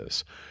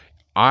witnesses.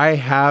 I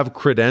have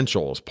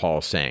credentials,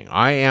 Paul's saying.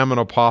 I am an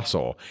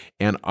apostle,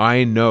 and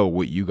I know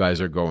what you guys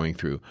are going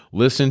through.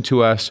 Listen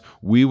to us.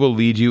 We will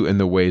lead you in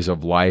the ways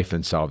of life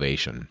and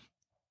salvation.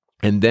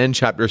 And then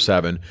chapter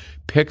 7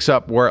 picks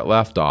up where it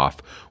left off,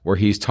 where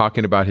he's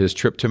talking about his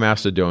trip to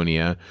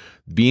Macedonia,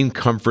 being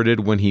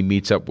comforted when he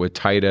meets up with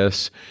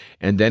Titus.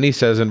 And then he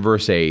says in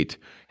verse 8,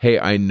 hey,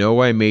 I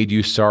know I made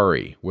you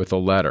sorry with a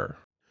letter.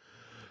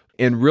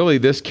 And really,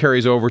 this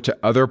carries over to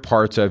other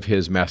parts of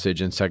his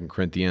message in 2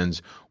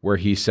 Corinthians where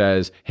he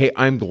says, hey,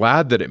 I'm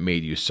glad that it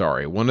made you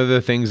sorry. One of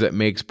the things that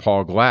makes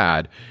Paul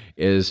glad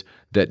is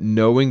that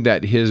knowing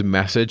that his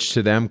message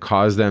to them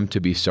caused them to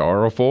be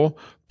sorrowful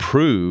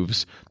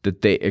proves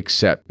that they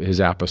accept his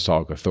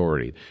apostolic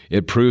authority.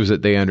 It proves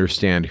that they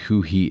understand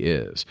who he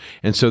is.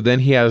 And so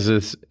then he has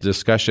this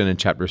discussion in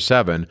chapter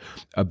 7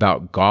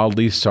 about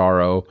godly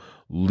sorrow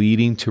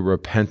leading to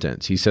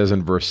repentance. He says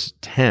in verse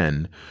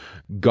 10,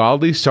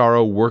 godly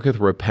sorrow worketh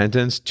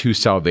repentance to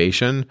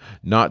salvation,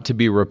 not to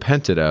be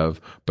repented of,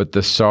 but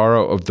the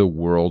sorrow of the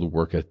world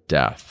worketh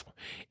death.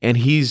 And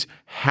he's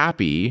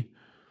happy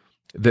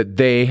that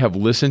they have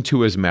listened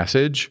to his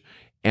message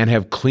and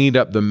have cleaned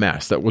up the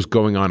mess that was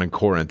going on in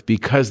Corinth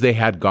because they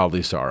had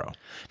godly sorrow.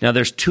 Now,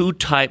 there's two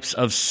types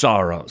of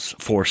sorrows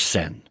for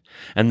sin,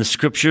 and the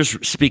scriptures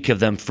speak of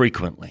them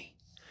frequently.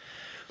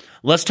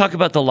 Let's talk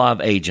about the law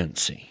of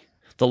agency.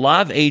 The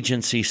law of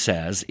agency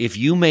says if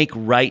you make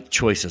right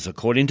choices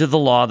according to the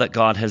law that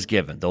God has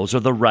given, those are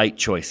the right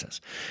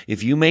choices.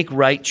 If you make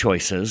right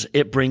choices,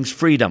 it brings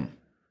freedom.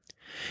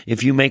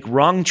 If you make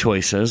wrong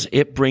choices,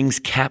 it brings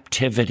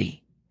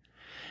captivity.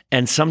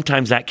 And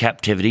sometimes that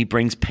captivity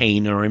brings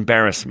pain or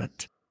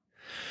embarrassment.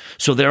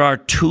 So there are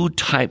two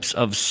types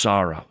of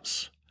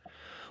sorrows.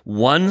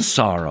 One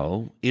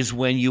sorrow is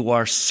when you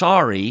are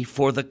sorry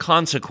for the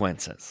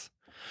consequences.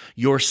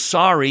 You're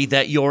sorry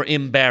that you're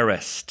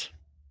embarrassed.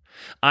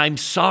 I'm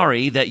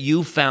sorry that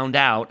you found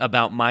out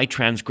about my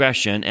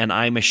transgression and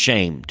I'm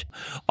ashamed.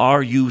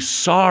 Are you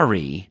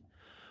sorry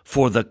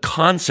for the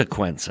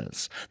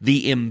consequences,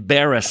 the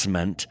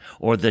embarrassment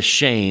or the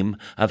shame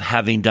of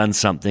having done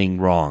something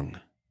wrong?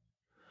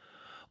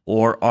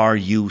 Or are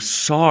you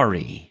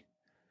sorry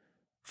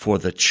for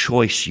the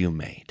choice you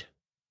made?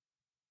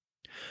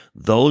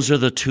 Those are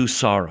the two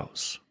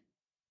sorrows.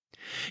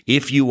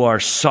 If you are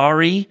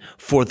sorry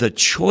for the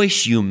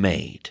choice you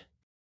made,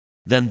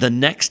 then the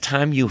next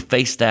time you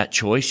face that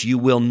choice, you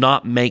will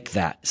not make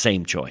that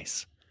same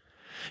choice.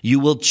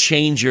 You will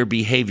change your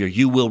behavior.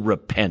 You will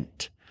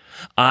repent.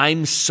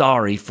 I'm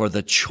sorry for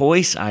the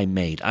choice I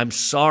made. I'm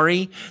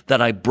sorry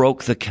that I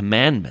broke the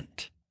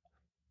commandment.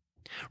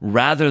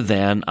 Rather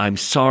than, I'm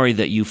sorry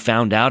that you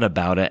found out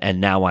about it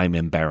and now I'm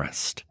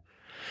embarrassed.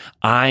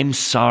 I'm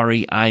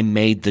sorry I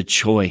made the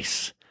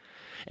choice.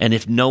 And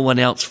if no one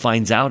else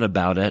finds out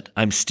about it,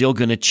 I'm still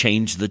going to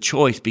change the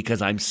choice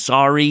because I'm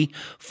sorry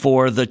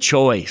for the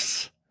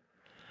choice.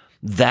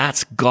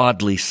 That's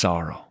godly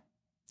sorrow.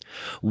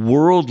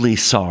 Worldly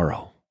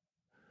sorrow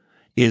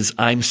is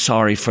I'm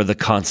sorry for the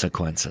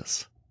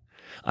consequences.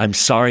 I'm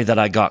sorry that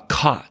I got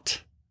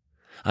caught.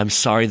 I'm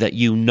sorry that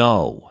you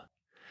know.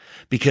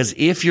 Because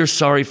if you're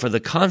sorry for the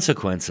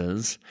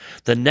consequences,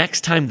 the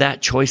next time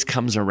that choice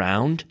comes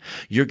around,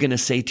 you're going to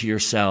say to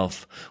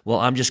yourself, well,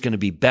 I'm just going to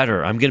be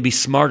better. I'm going to be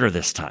smarter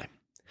this time.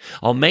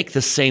 I'll make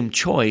the same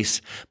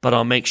choice, but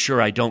I'll make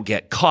sure I don't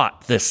get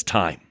caught this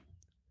time.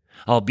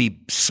 I'll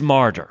be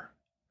smarter.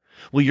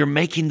 Well, you're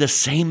making the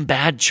same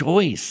bad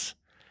choice.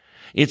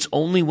 It's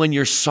only when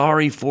you're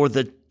sorry for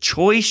the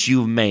choice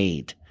you've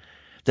made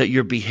that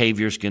your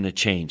behavior is going to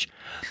change.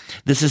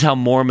 This is how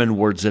Mormon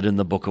words it in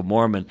the Book of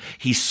Mormon.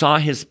 He saw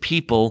his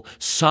people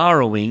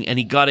sorrowing and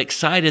he got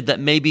excited that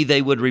maybe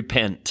they would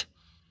repent.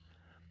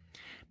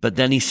 But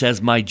then he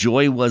says, my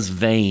joy was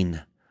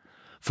vain,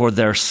 for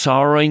their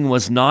sorrowing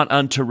was not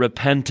unto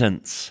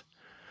repentance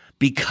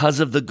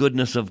because of the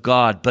goodness of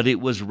God, but it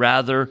was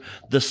rather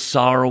the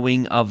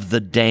sorrowing of the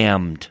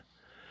damned,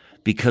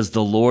 because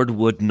the Lord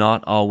would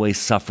not always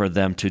suffer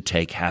them to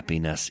take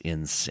happiness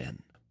in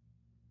sin.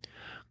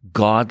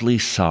 Godly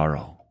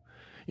sorrow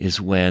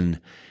is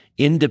when,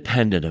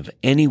 independent of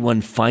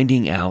anyone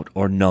finding out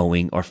or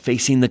knowing or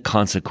facing the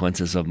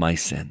consequences of my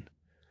sin,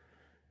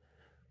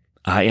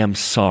 I am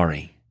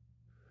sorry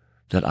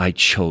that I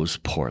chose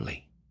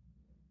poorly.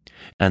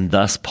 And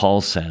thus Paul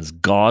says,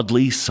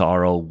 godly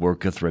sorrow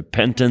worketh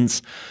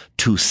repentance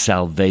to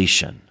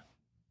salvation.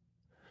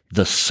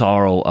 The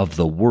sorrow of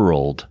the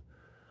world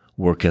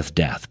worketh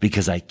death,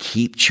 because I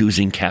keep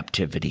choosing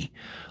captivity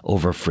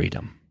over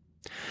freedom.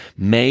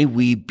 May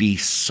we be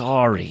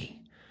sorry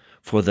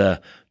for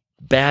the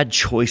bad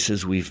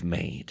choices we've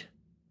made.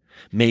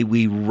 May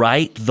we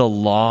write the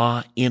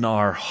law in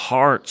our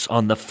hearts,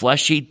 on the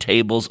fleshy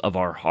tables of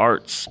our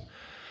hearts,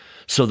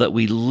 so that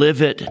we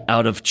live it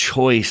out of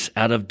choice,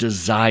 out of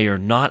desire,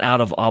 not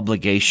out of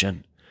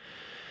obligation.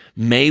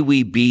 May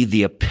we be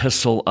the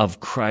epistle of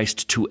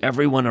Christ to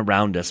everyone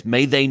around us.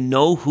 May they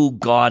know who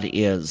God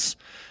is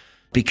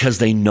because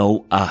they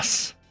know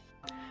us.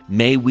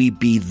 May we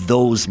be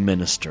those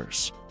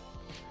ministers.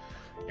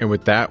 And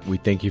with that, we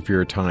thank you for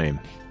your time.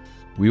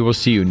 We will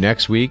see you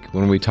next week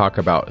when we talk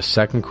about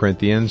 2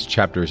 Corinthians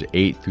chapters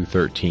 8 through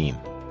 13.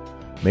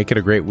 Make it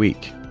a great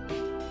week.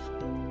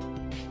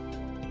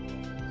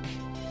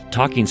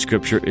 Talking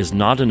Scripture is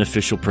not an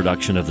official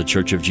production of the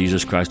Church of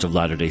Jesus Christ of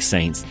Latter-day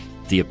Saints.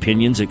 The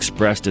opinions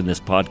expressed in this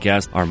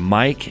podcast are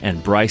Mike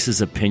and Bryce's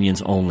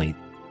opinions only.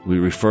 We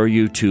refer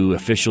you to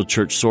official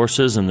church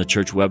sources and the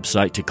church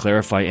website to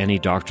clarify any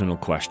doctrinal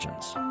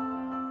questions.